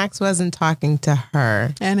like Max wasn't talking to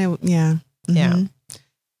her. And yeah. Mm-hmm. Yeah.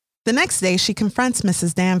 The next day, she confronts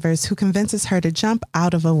Mrs. Danvers, who convinces her to jump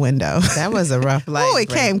out of a window. That was a rough life. Oh, it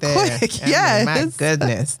came quick. Yes. My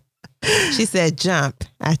goodness. She said, jump.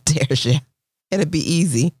 I dare you. It'll be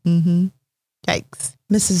easy. Mm-hmm. Yikes.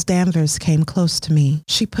 Mrs. Danvers came close to me.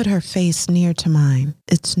 She put her face near to mine.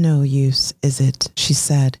 It's no use, is it? She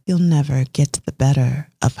said. You'll never get the better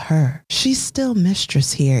of her. She's still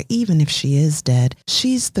mistress here, even if she is dead.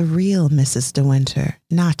 She's the real Mrs. De Winter,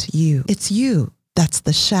 not you. It's you that's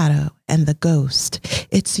the shadow and the ghost.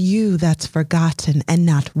 It's you that's forgotten and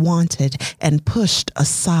not wanted and pushed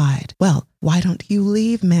aside. Well, why don't you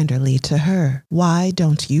leave Manderley to her? Why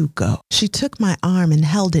don't you go? She took my arm and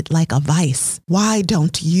held it like a vice. Why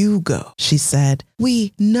don't you go? She said.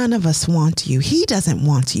 None of us want you. He doesn't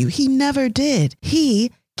want you. He never did.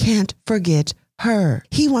 He can't forget her.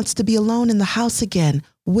 He wants to be alone in the house again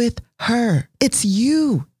with her. It's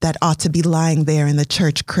you that ought to be lying there in the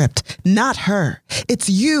church crypt, not her. It's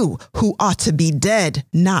you who ought to be dead,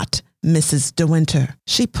 not Mrs. De Winter.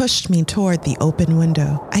 She pushed me toward the open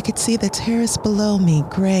window. I could see the terrace below me,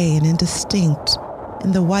 gray and indistinct,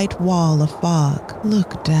 in the white wall of fog.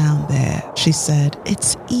 Look down there, she said.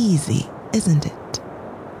 It's easy, isn't it?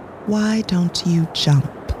 Why don't you jump?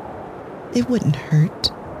 It wouldn't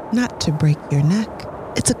hurt, not to break your neck.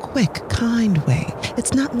 It's a quick, kind way.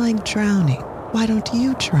 It's not like drowning. Why don't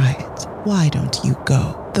you try it? Why don't you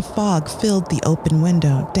go? The fog filled the open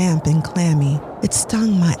window, damp and clammy. It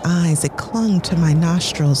stung my eyes. It clung to my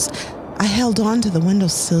nostrils. I held on to the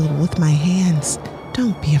windowsill with my hands.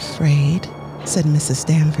 Don't be afraid, said Mrs.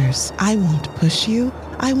 Danvers. I won't push you.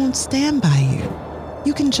 I won't stand by you.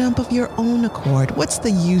 You can jump of your own accord. What's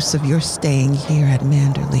the use of your staying here at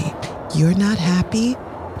Manderley? You're not happy?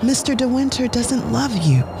 Mr. De Winter doesn't love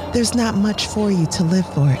you. There's not much for you to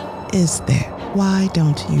live for, is there? Why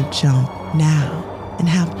don't you jump now and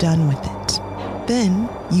have done with it? Then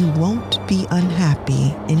you won't be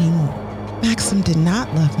unhappy anymore. Maxim did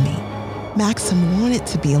not love me. Maxim wanted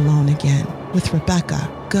to be alone again with Rebecca.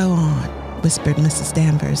 Go on, whispered Mrs.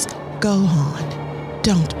 Danvers. Go on.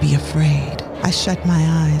 Don't be afraid. I shut my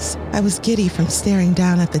eyes. I was giddy from staring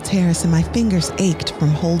down at the terrace and my fingers ached from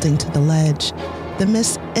holding to the ledge. The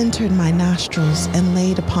mist entered my nostrils and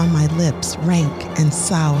laid upon my lips, rank and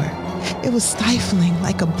sour. It was stifling,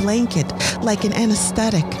 like a blanket, like an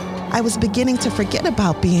anesthetic. I was beginning to forget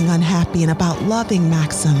about being unhappy and about loving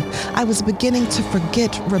Maxim. I was beginning to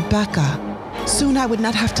forget Rebecca. Soon I would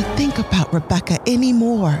not have to think about Rebecca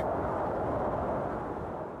anymore.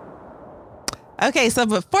 Okay,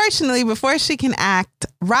 but fortunately, before she can act,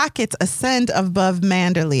 rockets ascend above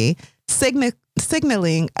Manderley,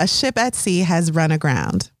 signaling a ship at sea has run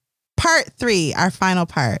aground. Part 3, our final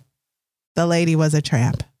part. The lady was a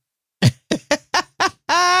tramp.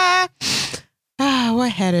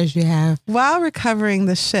 What headers you have? While recovering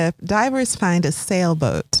the ship, divers find a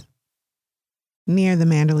sailboat near the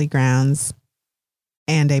Manderley grounds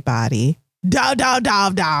and a body.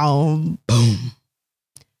 Boom.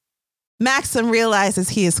 Maxim realizes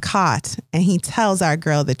he is caught and he tells our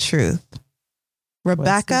girl the truth.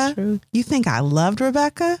 Rebecca, you think I loved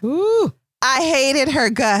Rebecca? Ooh. I hated her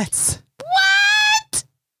guts. What?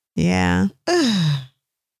 Yeah.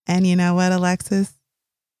 And you know what, Alexis?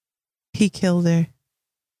 He killed her.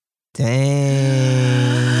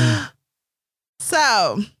 Dang.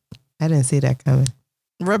 So. I didn't see that coming.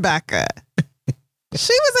 Rebecca.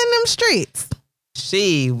 She was in them streets.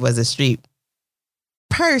 She was a street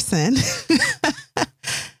person.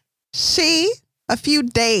 She, a few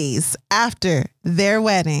days after their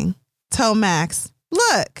wedding, told Max,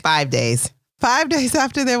 look. 5 days. 5 days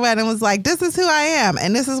after their wedding was like, this is who I am.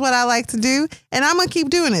 And this is what I like to do. And I'm going to keep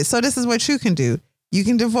doing it. So this is what you can do. You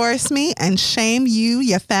can divorce me and shame you,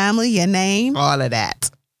 your family, your name. All of that.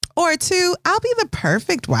 Or 2, I'll be the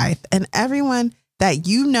perfect wife. And everyone that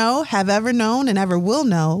you know, have ever known, and ever will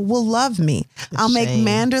know, will love me. I'll make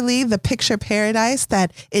Manderley the picture paradise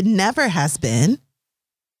that it never has been.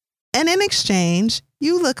 And in exchange,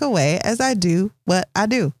 you look away as I do what I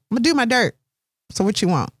do. I'm going to do my dirt. So what you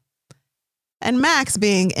want? And Max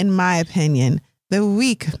being, in my opinion, the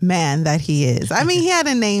weak man that he is. I mean, he had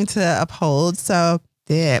a name to uphold, so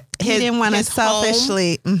he didn't want to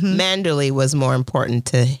selfishly. Manderley was more important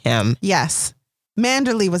to him. Yes.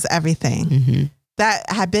 Manderley was everything.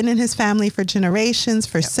 That had been in his family for generations,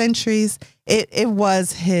 for centuries. It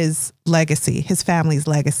was his legacy, his family's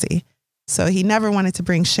legacy. So he never wanted to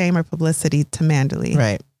bring shame or publicity to Manderley.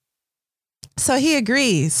 Right. So he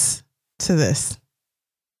agrees to this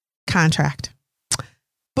contract.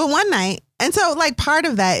 But one night, and so like part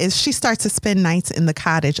of that is she starts to spend nights in the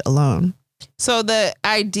cottage alone. So the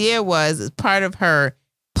idea was, as part of her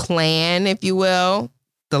plan, if you will,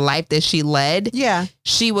 the life that she led,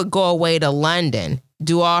 she would go away to London,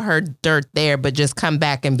 do all her dirt there, but just come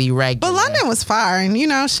back and be regular. But London was far, and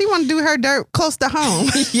she wanted to do her dirt close to home.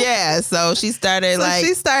 Yeah, so she started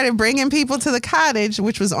she started bringing people to the cottage,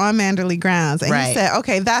 which was on Manderley grounds. And he said,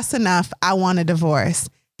 okay, that's enough. I want a divorce.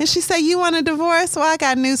 And she said, you want a divorce? Well, I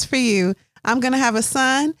got news for you. I'm going to have a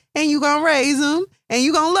son, and you going to raise him. And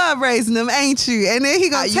you gonna love raising them, ain't you? And then he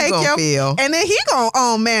gonna take and then he gonna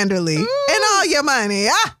own Manderley and all your money.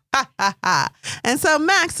 And so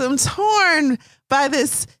Maxim, torn by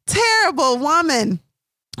this terrible woman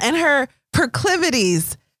and her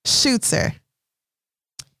proclivities, shoots her.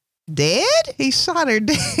 Dead? He shot her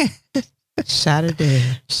dead. Shot her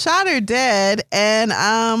dead. Shot her dead and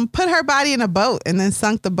put her body in a boat and then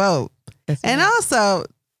sunk the boat. And also,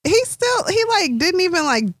 he didn't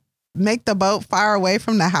even make the boat far away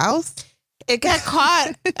from the house. It got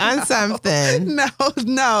caught on something.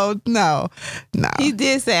 No. He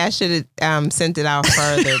did say I should have sent it out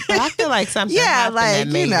further, but I feel like something happened that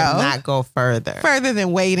made him not go further. Further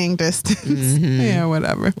than waiting distance. Mm-hmm. Yeah,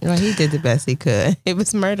 whatever. Well, he did the best he could. It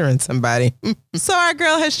was murdering somebody. So our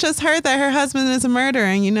girl has just heard that her husband is a murderer,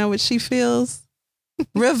 and you know what she feels?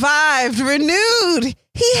 Revived, renewed.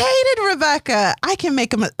 He hated Rebecca. I can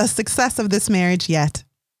make him a success of this marriage yet.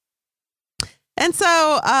 And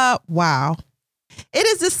so, wow. It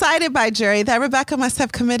is decided by jury that Rebecca must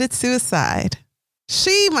have committed suicide.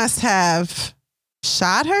 She must have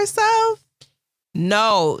shot herself.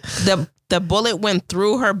 No, the bullet went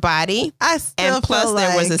through her body. And plus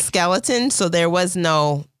there was a skeleton, so there was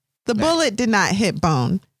no... The bullet did not hit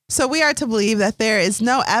bone. So we are to believe that there is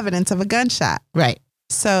no evidence of a gunshot. Right.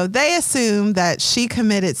 So they assume that she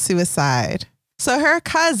committed suicide. So her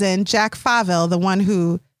cousin, Jack Favell, the one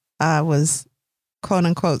who was... quote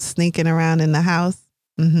unquote sneaking around in the house,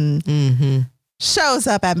 shows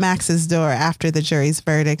up at Max's door after the jury's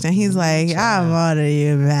verdict, and he's like, "I wanted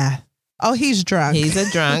you back." Oh, he's drunk. He's a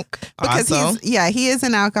drunk because he is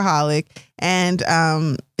an alcoholic, and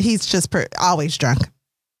he's just always drunk.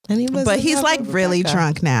 And he's like really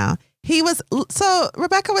drunk now.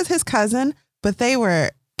 Rebecca was his cousin, but they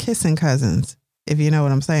were kissing cousins, if you know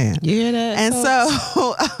what I'm saying. You hear that? And so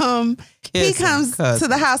he comes to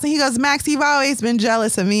the house and he goes, "Max, you've always been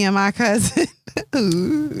jealous of me and my cousin." So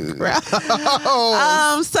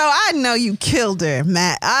I know you killed her,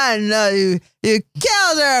 Max. I know you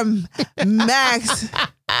killed her, Max.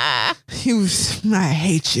 I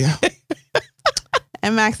hate you.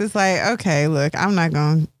 And Max is like, "Okay, look, I'm not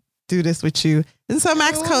going to do this with you." And so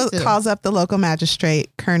Max calls up the local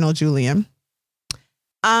magistrate, Colonel Julian.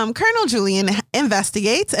 Colonel Julian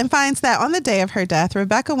investigates and finds that on the day of her death,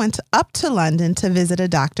 Rebecca went up to London to visit a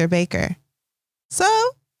Dr. Baker. So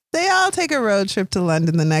they all take a road trip to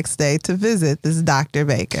London the next day to visit this Dr.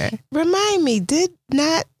 Baker. Remind me, did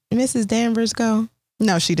not Mrs. Danvers go?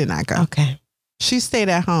 No, she did not go. Okay. She stayed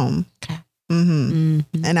at home. Okay. And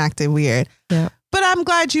acted weird. Yeah. But I'm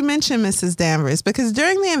glad you mentioned Mrs. Danvers, because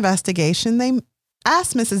during the investigation, they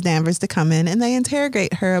asked Mrs. Danvers to come in and they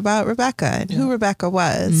interrogate her about Rebecca and who Rebecca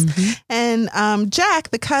was. And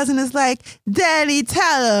Jack, the cousin, is like, "Daddy,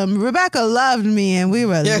 tell him Rebecca loved me and we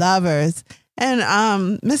were lovers." And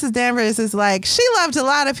Mrs. Danvers is like, "She loved a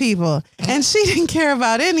lot of people and she didn't care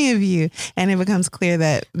about any of you." And it becomes clear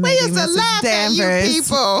that maybe Mrs.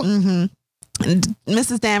 Danvers, and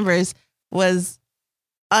Mrs. Danvers was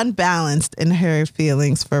unbalanced in her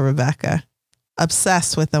feelings for Rebecca.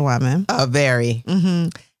 Obsessed with the woman. Oh, very.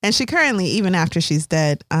 And she currently, even after she's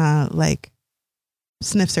dead,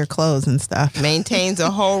 sniffs her clothes and stuff. Maintains a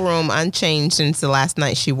whole room unchanged since the last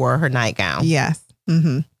night she wore her nightgown. Yes.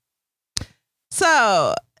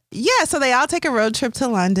 So they all take a road trip to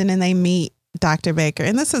London and they meet Dr. Baker.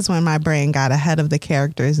 And this is when my brain got ahead of the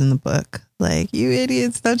characters in the book. Like, you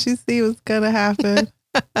idiots, don't you see what's going to happen?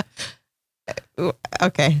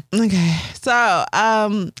 Okay. So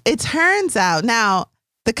it turns out now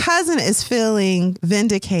the cousin is feeling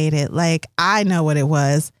vindicated. Like, I know what it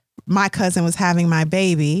was. My cousin was having my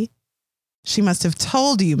baby. She must have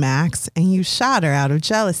told you, Max, and you shot her out of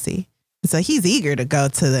jealousy. So he's eager to go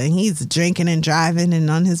he's drinking and driving and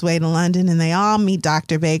on his way to London, and they all meet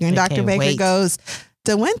Dr. Baker. And Dr. Baker goes,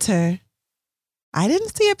 "De Winter, I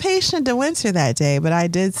didn't see a patient De Winter that day, but I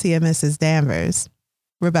did see a Mrs. Danvers."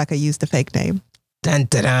 Rebecca used a fake name. Dun,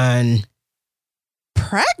 dun, dun.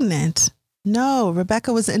 Pregnant? No,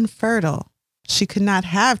 Rebecca was infertile. She could not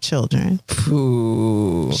have children.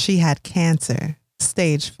 Ooh. She had cancer,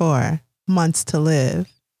 stage 4, months to live.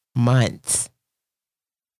 Months.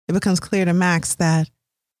 It becomes clear to Max that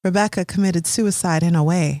Rebecca committed suicide in a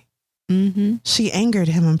way. Mm-hmm. She angered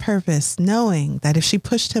him on purpose, knowing that if she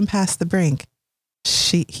pushed him past the brink,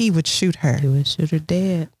 he would shoot her. He would shoot her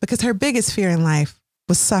dead. Because her biggest fear in life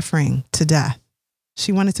was suffering to death.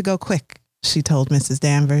 She wanted to go quick, she told Mrs.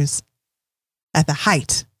 Danvers, at the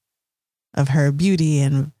height of her beauty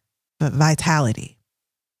and vitality.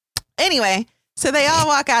 Anyway, so they all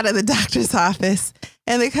walk out of the doctor's office,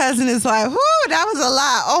 and the cousin is like, whoo, that was a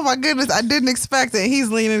lot. Oh my goodness, I didn't expect it. He's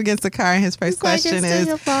leaning against the car, and his first question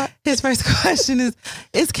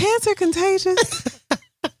is cancer contagious?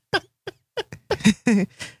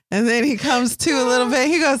 And then he comes to a little bit.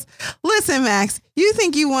 He goes, listen, Max, you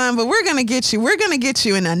think you won, but we're going to get you. We're going to get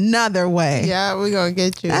you in another way. Yeah, we're going to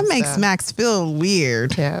get you. That makes Max feel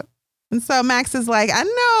weird. Yeah. And so Max is like, I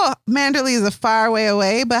know Manderley is a far way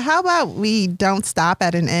away, but how about we don't stop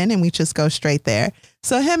at an inn and we just go straight there?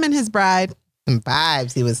 So him and his bride Some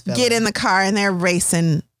vibes he was feeling. Get in the car and they're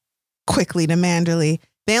racing quickly to Manderley.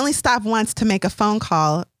 They only stop once to make a phone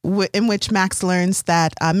call in which Max learns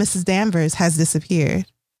that Mrs. Danvers has disappeared.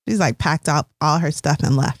 She's like packed up all her stuff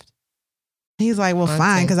and left. He's like, well,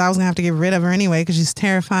 fine, because I was going to have to get rid of her anyway because she's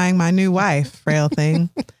terrifying my new wife, frail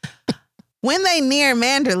thing. When they near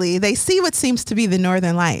Manderley, they see what seems to be the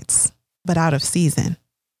Northern Lights, but out of season.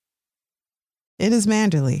 It is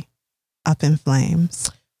Manderley, up in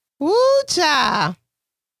flames. Woo, child.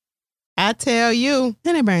 I tell you.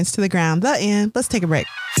 And it burns to the ground. The end. Let's take a break.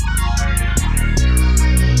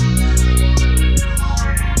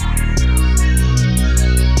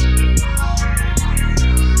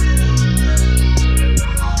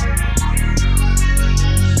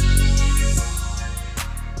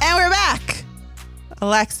 And we're back.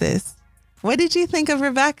 Alexis, what did you think of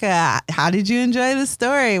Rebecca? How did you enjoy the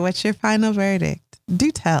story? What's your final verdict?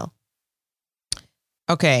 Do tell.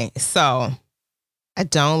 Okay, so I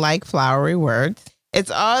don't like flowery words.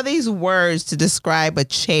 It's all these words to describe a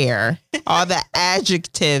chair, all the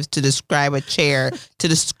adjectives to describe a chair, to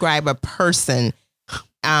describe a person,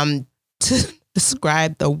 to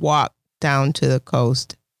describe the walk down to the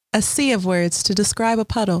coast. A sea of words to describe a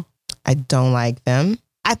puddle. I don't like them.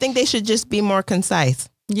 I think they should just be more concise.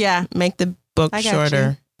 Yeah. Make the book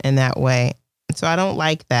shorter in that way. So I don't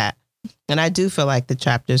like that. And I do feel like the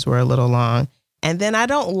chapters were a little long. And then I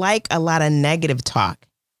don't like a lot of negative talk.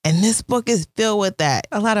 And this book is filled with that.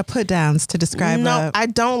 A lot of put downs to describe. No, I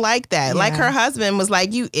don't like that. Yeah. Like her husband was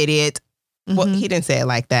like, you idiot. Mm-hmm. Well, he didn't say it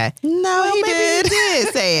like that. No, he did. He did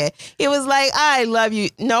say it. It was like, I love you.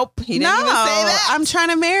 Nope. He didn't even say that. I'm trying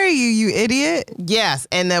to marry you, you idiot. Yes.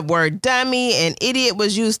 And the word dummy and idiot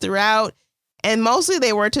was used throughout. And mostly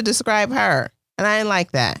they were to describe her. And I didn't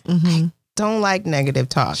like that. Mm-hmm. Don't like negative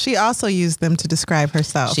talk. She also used them to describe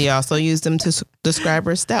herself. She also used them to describe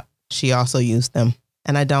herself. She also used them.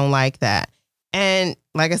 And I don't like that. And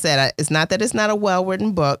like I said, it's not that it's not a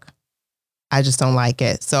well-written book. I just don't like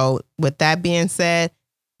it. So with that being said,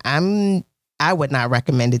 I would not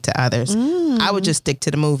recommend it to others. I would just stick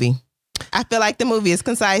to the movie. I feel like the movie is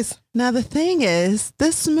concise. Now, the thing is,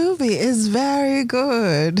 this movie is very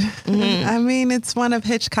good. Mm-hmm. I mean, it's one of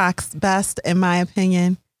Hitchcock's best, in my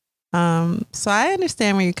opinion. So I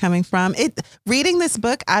understand where you're coming from. Reading this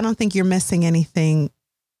book, I don't think you're missing anything,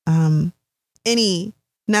 any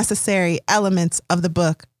necessary elements of the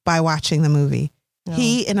book by watching the movie. No.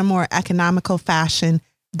 He, in a more economical fashion,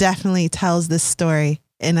 definitely tells this story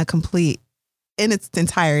in its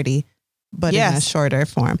entirety, but in a shorter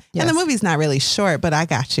form. Yes. And the movie's not really short, but I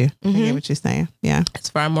got you. Mm-hmm. I get what you're saying. Yeah. It's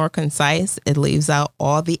far more concise. It leaves out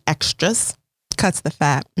all the extras. Cuts the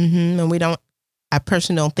fat. Mm-hmm. And I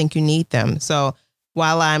personally don't think you need them. So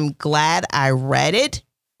while I'm glad I read it,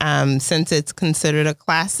 since it's considered a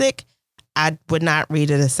classic, I would not read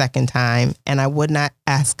it a second time, and I would not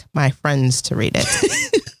ask my friends to read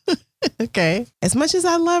it. Okay. As much as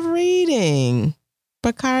I love reading.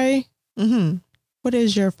 But Kari, what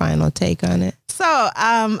is your final take on it? So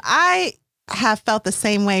I have felt the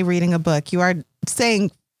same way reading a book. You are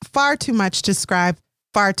saying far too much to describe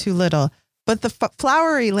far too little. But the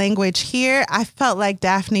flowery language here, I felt like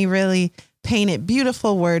Daphne really painted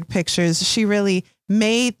beautiful word pictures. She really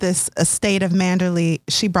made this estate of Manderley.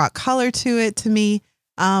 She brought color to it to me.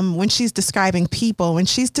 When she's describing people, when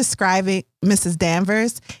she's describing Mrs.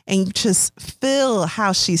 Danvers, and you just feel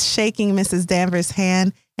how she's shaking Mrs. Danvers'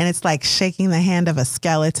 hand, and it's like shaking the hand of a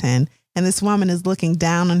skeleton. And this woman is looking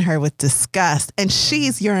down on her with disgust, and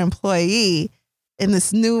she's your employee in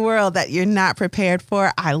this new world that you're not prepared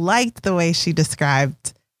for. I liked the way she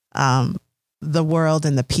described the world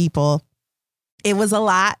and the people. It was a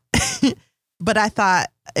lot, but I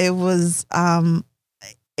thought it was,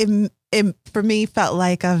 it for me felt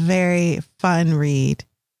like a very fun read.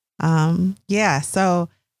 So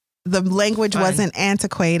The language wasn't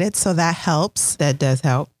antiquated, so that helps. That does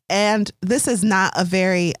help. And this is not a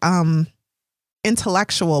very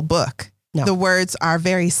intellectual book. No. The words are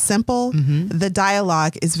very simple. Mm-hmm. The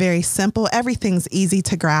dialogue is very simple. Everything's easy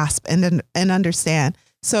to grasp and understand.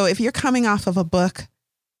 So if you're coming off of a book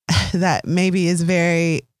that maybe is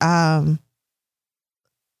very, that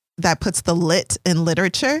puts the lit in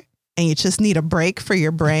literature and you just need a break for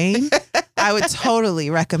your brain, I would totally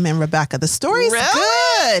recommend Rebecca. The story's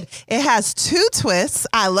good. It has 2 twists.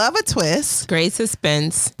 I love a twist. Great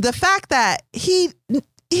suspense. The fact that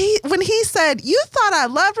when he said, "You thought I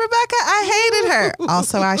loved Rebecca, I hated her.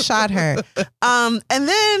 Also, I shot her." And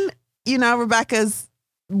then, Rebecca's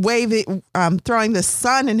throwing the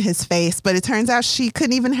sun in his face, but it turns out she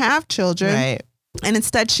couldn't even have children. Right. And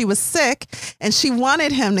instead she was sick and she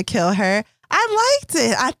wanted him to kill her. I liked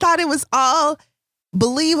it. I thought it was all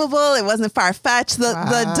believable. It wasn't far-fetched.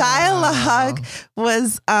 The dialogue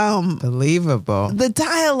was believable. The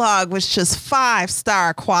dialogue was just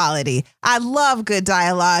 5-star quality. I love good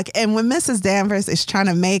dialogue. And when Mrs. Danvers is trying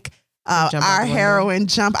to make our heroine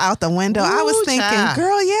jump out the window, I was thinking,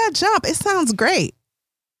 girl, yeah, jump. It sounds great.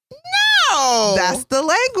 No, that's the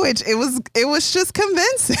language. It was just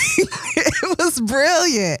convincing. It was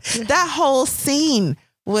brilliant. That whole scene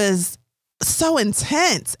was so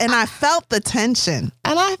intense, and I felt the tension.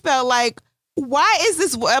 And I felt like, why is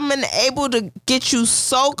this woman able to get you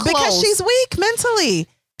so close? Because she's weak mentally.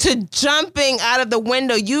 To jumping out of the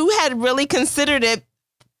window. You had really considered it,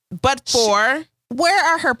 but for... Where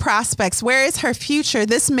are her prospects? Where is her future?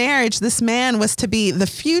 This marriage, this man was to be the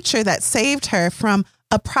future that saved her from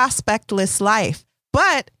a prospectless life.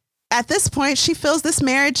 But at this point, she feels this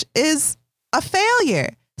marriage is a failure.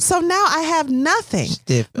 So now I have nothing.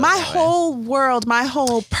 My whole world, my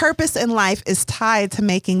whole purpose in life is tied to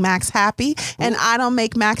making Max happy. And I don't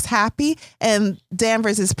make Max happy. And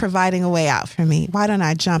Danvers is providing a way out for me. Why don't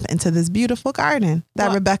I jump into this beautiful garden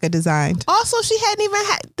that Rebecca designed? Also, she hadn't even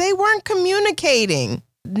they weren't communicating.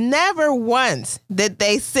 Never once did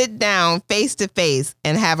they sit down face to face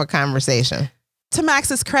and have a conversation. To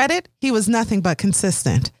Max's credit, he was nothing but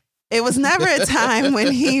consistent. It was never a time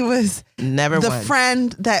when he was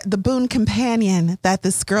friend, that the boon companion that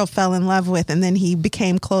this girl fell in love with, and then he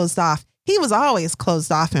became closed off. He was always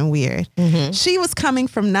closed off and weird. Mm-hmm. She was coming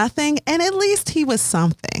from nothing, and at least he was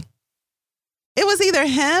something. It was either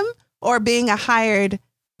him or being a hired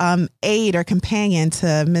aide or companion to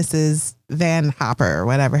Mrs. Van Hopper or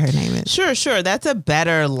whatever her name is. Sure. That's a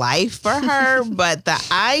better life for her, but the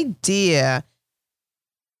idea...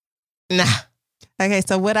 Nah. Okay,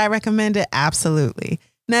 so would I recommend it? Absolutely.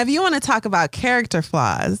 Now, if you want to talk about character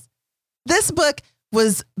flaws, this book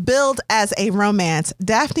was billed as a romance.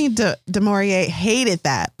 Daphne du Maurier hated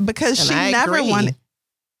that because she never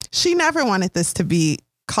wanted this to be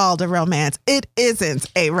called a romance. It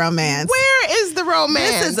isn't a romance. Where is the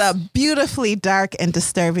romance? This is a beautifully dark and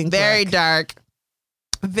disturbing book. Very dark.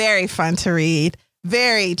 Very fun to read.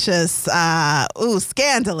 Very just,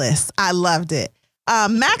 scandalous. I loved it.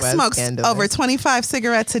 Max smokes over 25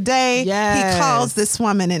 cigarettes a day. Yes. He calls this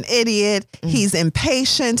woman an idiot. He's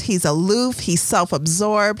impatient. He's aloof. He's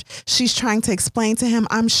self-absorbed. She's trying to explain to him,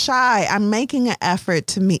 I'm shy. I'm making an effort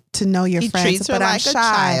to know your friends, treats her but like I'm a shy.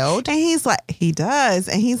 child. And he's like, he does.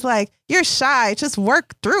 And he's like, you're shy. Just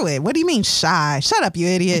work through it. What do you mean shy? Shut up, you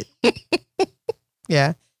idiot.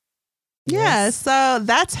 Yeah. Yeah. So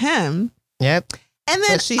that's him. Yep. And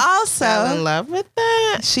then she also fell in love with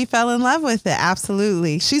that. She fell in love with it.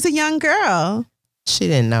 Absolutely. She's a young girl. She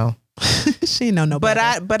didn't know. She didn't know no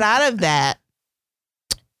better. But out of that,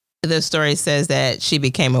 the story says that she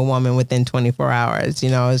became a woman within 24 hours.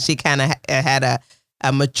 You know, she kind of had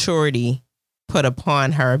a maturity put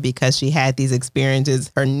upon her because she had these experiences.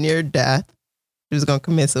 Her near death. She was going to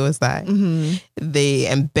commit suicide. Mm-hmm. The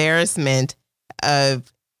embarrassment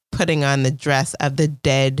of putting on the dress of the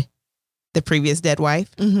previous dead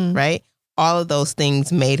wife, mm-hmm. right? All of those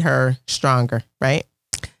things made her stronger, right?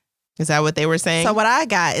 Is that what they were saying? So what I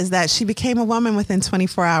got is that she became a woman within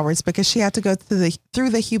 24 hours because she had to go through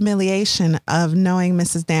the humiliation of knowing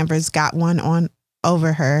Mrs. Danvers got one on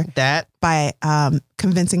over her by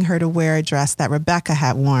convincing her to wear a dress that Rebecca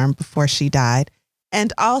had worn before she died.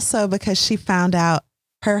 And also because she found out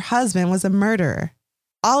her husband was a murderer.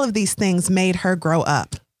 All of these things made her grow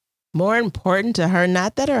up. More important to her,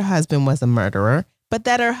 not that her husband was a murderer, but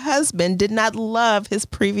that her husband did not love his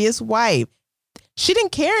previous wife. She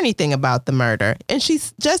didn't care anything about the murder. And she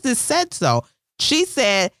just said so. She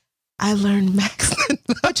said, I learned Max.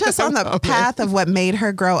 But just on the path of what made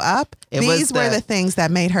her grow up, these were the things that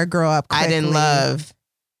made her grow up quickly. I didn't love.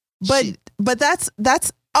 But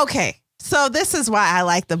that's okay. So this is why I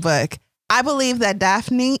like the book. I believe that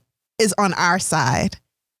Daphne is on our side.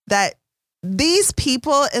 That these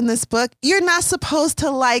people in this book, you're not supposed to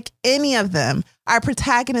like any of them. Our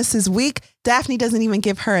protagonist is weak. Daphne doesn't even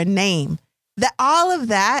give her a name. That all of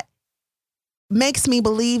that makes me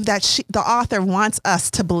believe that the author wants us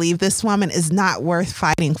to believe this woman is not worth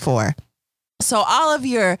fighting for. So all of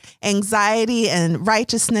your anxiety and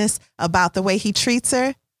righteousness about the way he treats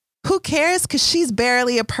her, who cares? Because she's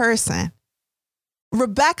barely a person.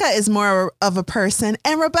 Rebecca is more of a person,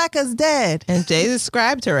 and Rebecca's dead. And they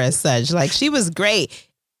described her as such. Like, she was great.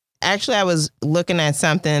 Actually, I was looking at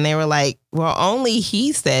something and they were like, well, only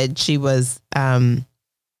he said she was a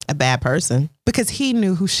bad person. Because he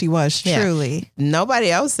knew who she was, truly. Yeah.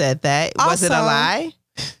 Nobody else said that. Also, was it a lie?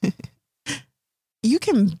 You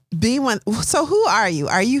can be one. So who are you?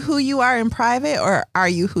 Are you who you are in private, or are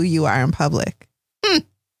you who you are in public?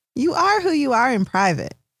 You are who you are in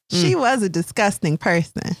private. She was a disgusting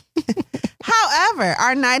person. However,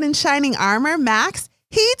 our knight in shining armor, Max,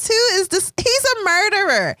 he too he's a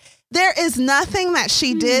murderer. There is nothing that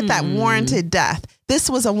she did that warranted death. This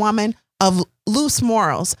was a woman of loose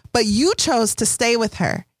morals, but you chose to stay with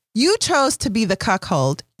her. You chose to be the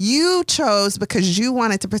cuckold. You chose because you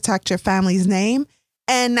wanted to protect your family's name.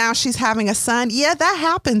 And now she's having a son. Yeah, that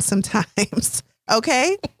happens sometimes.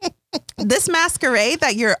 Okay. This masquerade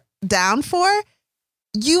that you're down for,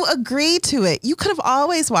 you agreed to it. You could have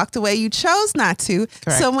always walked away. You chose not to.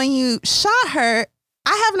 Correct. So when you shot her,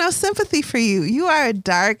 I have no sympathy for you. You are a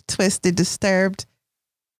dark, twisted, disturbed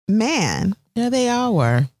man. Yeah, they all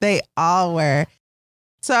were. They all were.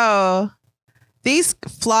 So these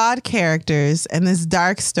flawed characters and this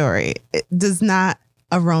dark story, it does not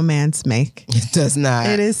a romance make. It does not.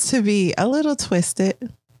 It is to be a little twisted, a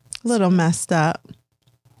little messed up.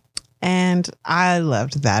 And I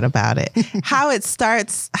loved that about it. How it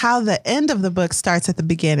starts, how the end of the book starts at the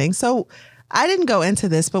beginning. So I didn't go into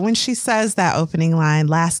this, but when she says that opening line,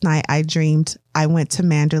 last night I dreamed I went to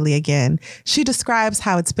Manderley again, she describes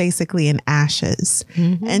how it's basically in ashes.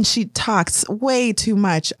 Mm-hmm. And she talks way too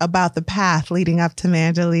much about the path leading up to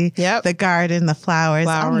Manderley, the garden, the flowers.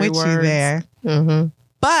 I'm with you there. Mm-hmm.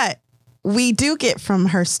 But we do get from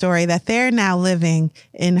her story that they're now living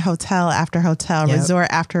in hotel after hotel, resort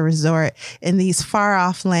after resort in these far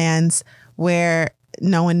off lands where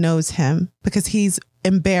no one knows him because he's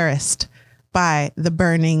embarrassed by the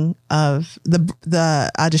burning of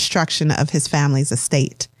the destruction of his family's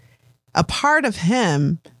estate. A part of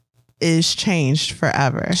him is changed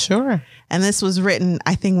forever. Sure. And this was written,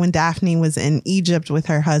 I think, when Daphne was in Egypt with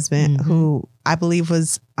her husband, who I believe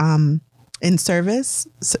was in service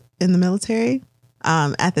in the military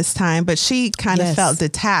at this time. But she kind of felt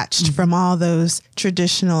detached from all those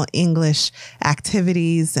traditional English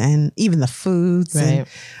activities and even the foods. Right.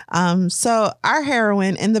 And so our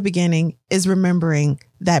heroine in the beginning is remembering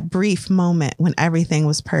that brief moment when everything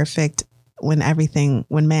was perfect, when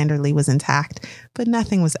Manderley was intact, but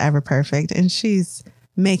nothing was ever perfect. And she's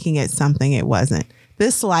making it something it wasn't.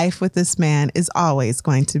 This life with this man is always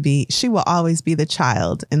going to be, she will always be the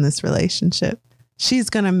child in this relationship. She's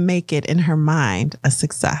going to make it in her mind a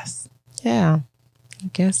success. Yeah. I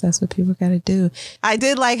guess that's what people got to do. I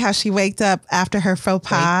did like how she waked up after her faux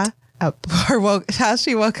pas. How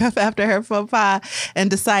she woke up after her faux pas and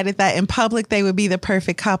decided that in public they would be the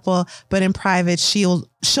perfect couple, but in private she'll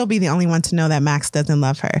be the only one to know that Max doesn't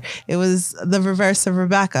love her. It was the reverse of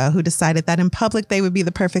Rebecca, who decided that in public they would be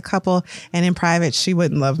the perfect couple, and in private she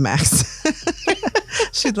wouldn't love Max.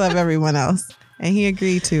 She'd love everyone else, and he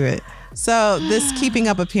agreed to it. So this keeping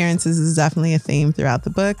up appearances is definitely a theme throughout the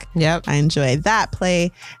book. Yep, I enjoyed that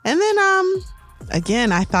play, and then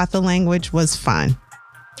again I thought the language was fun.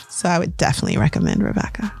 So I would definitely recommend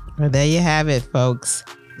Rebecca. Well, there you have it, folks.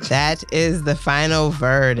 That is the final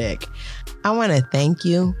verdict. I want to thank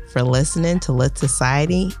you for listening to Lit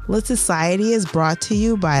Society. Lit Society is brought to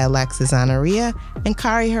you by Alexis Honoria and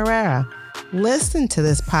Kari Herrera. Listen to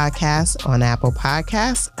this podcast on Apple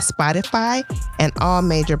Podcasts, Spotify, and all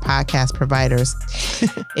major podcast providers.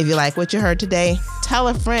 If you like what you heard today, tell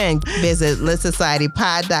a friend. Visit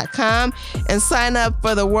litsocietypod.com and sign up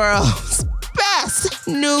for the world's best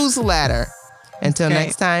newsletter. Until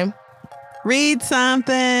next time, read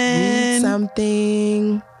something. Read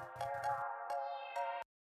something.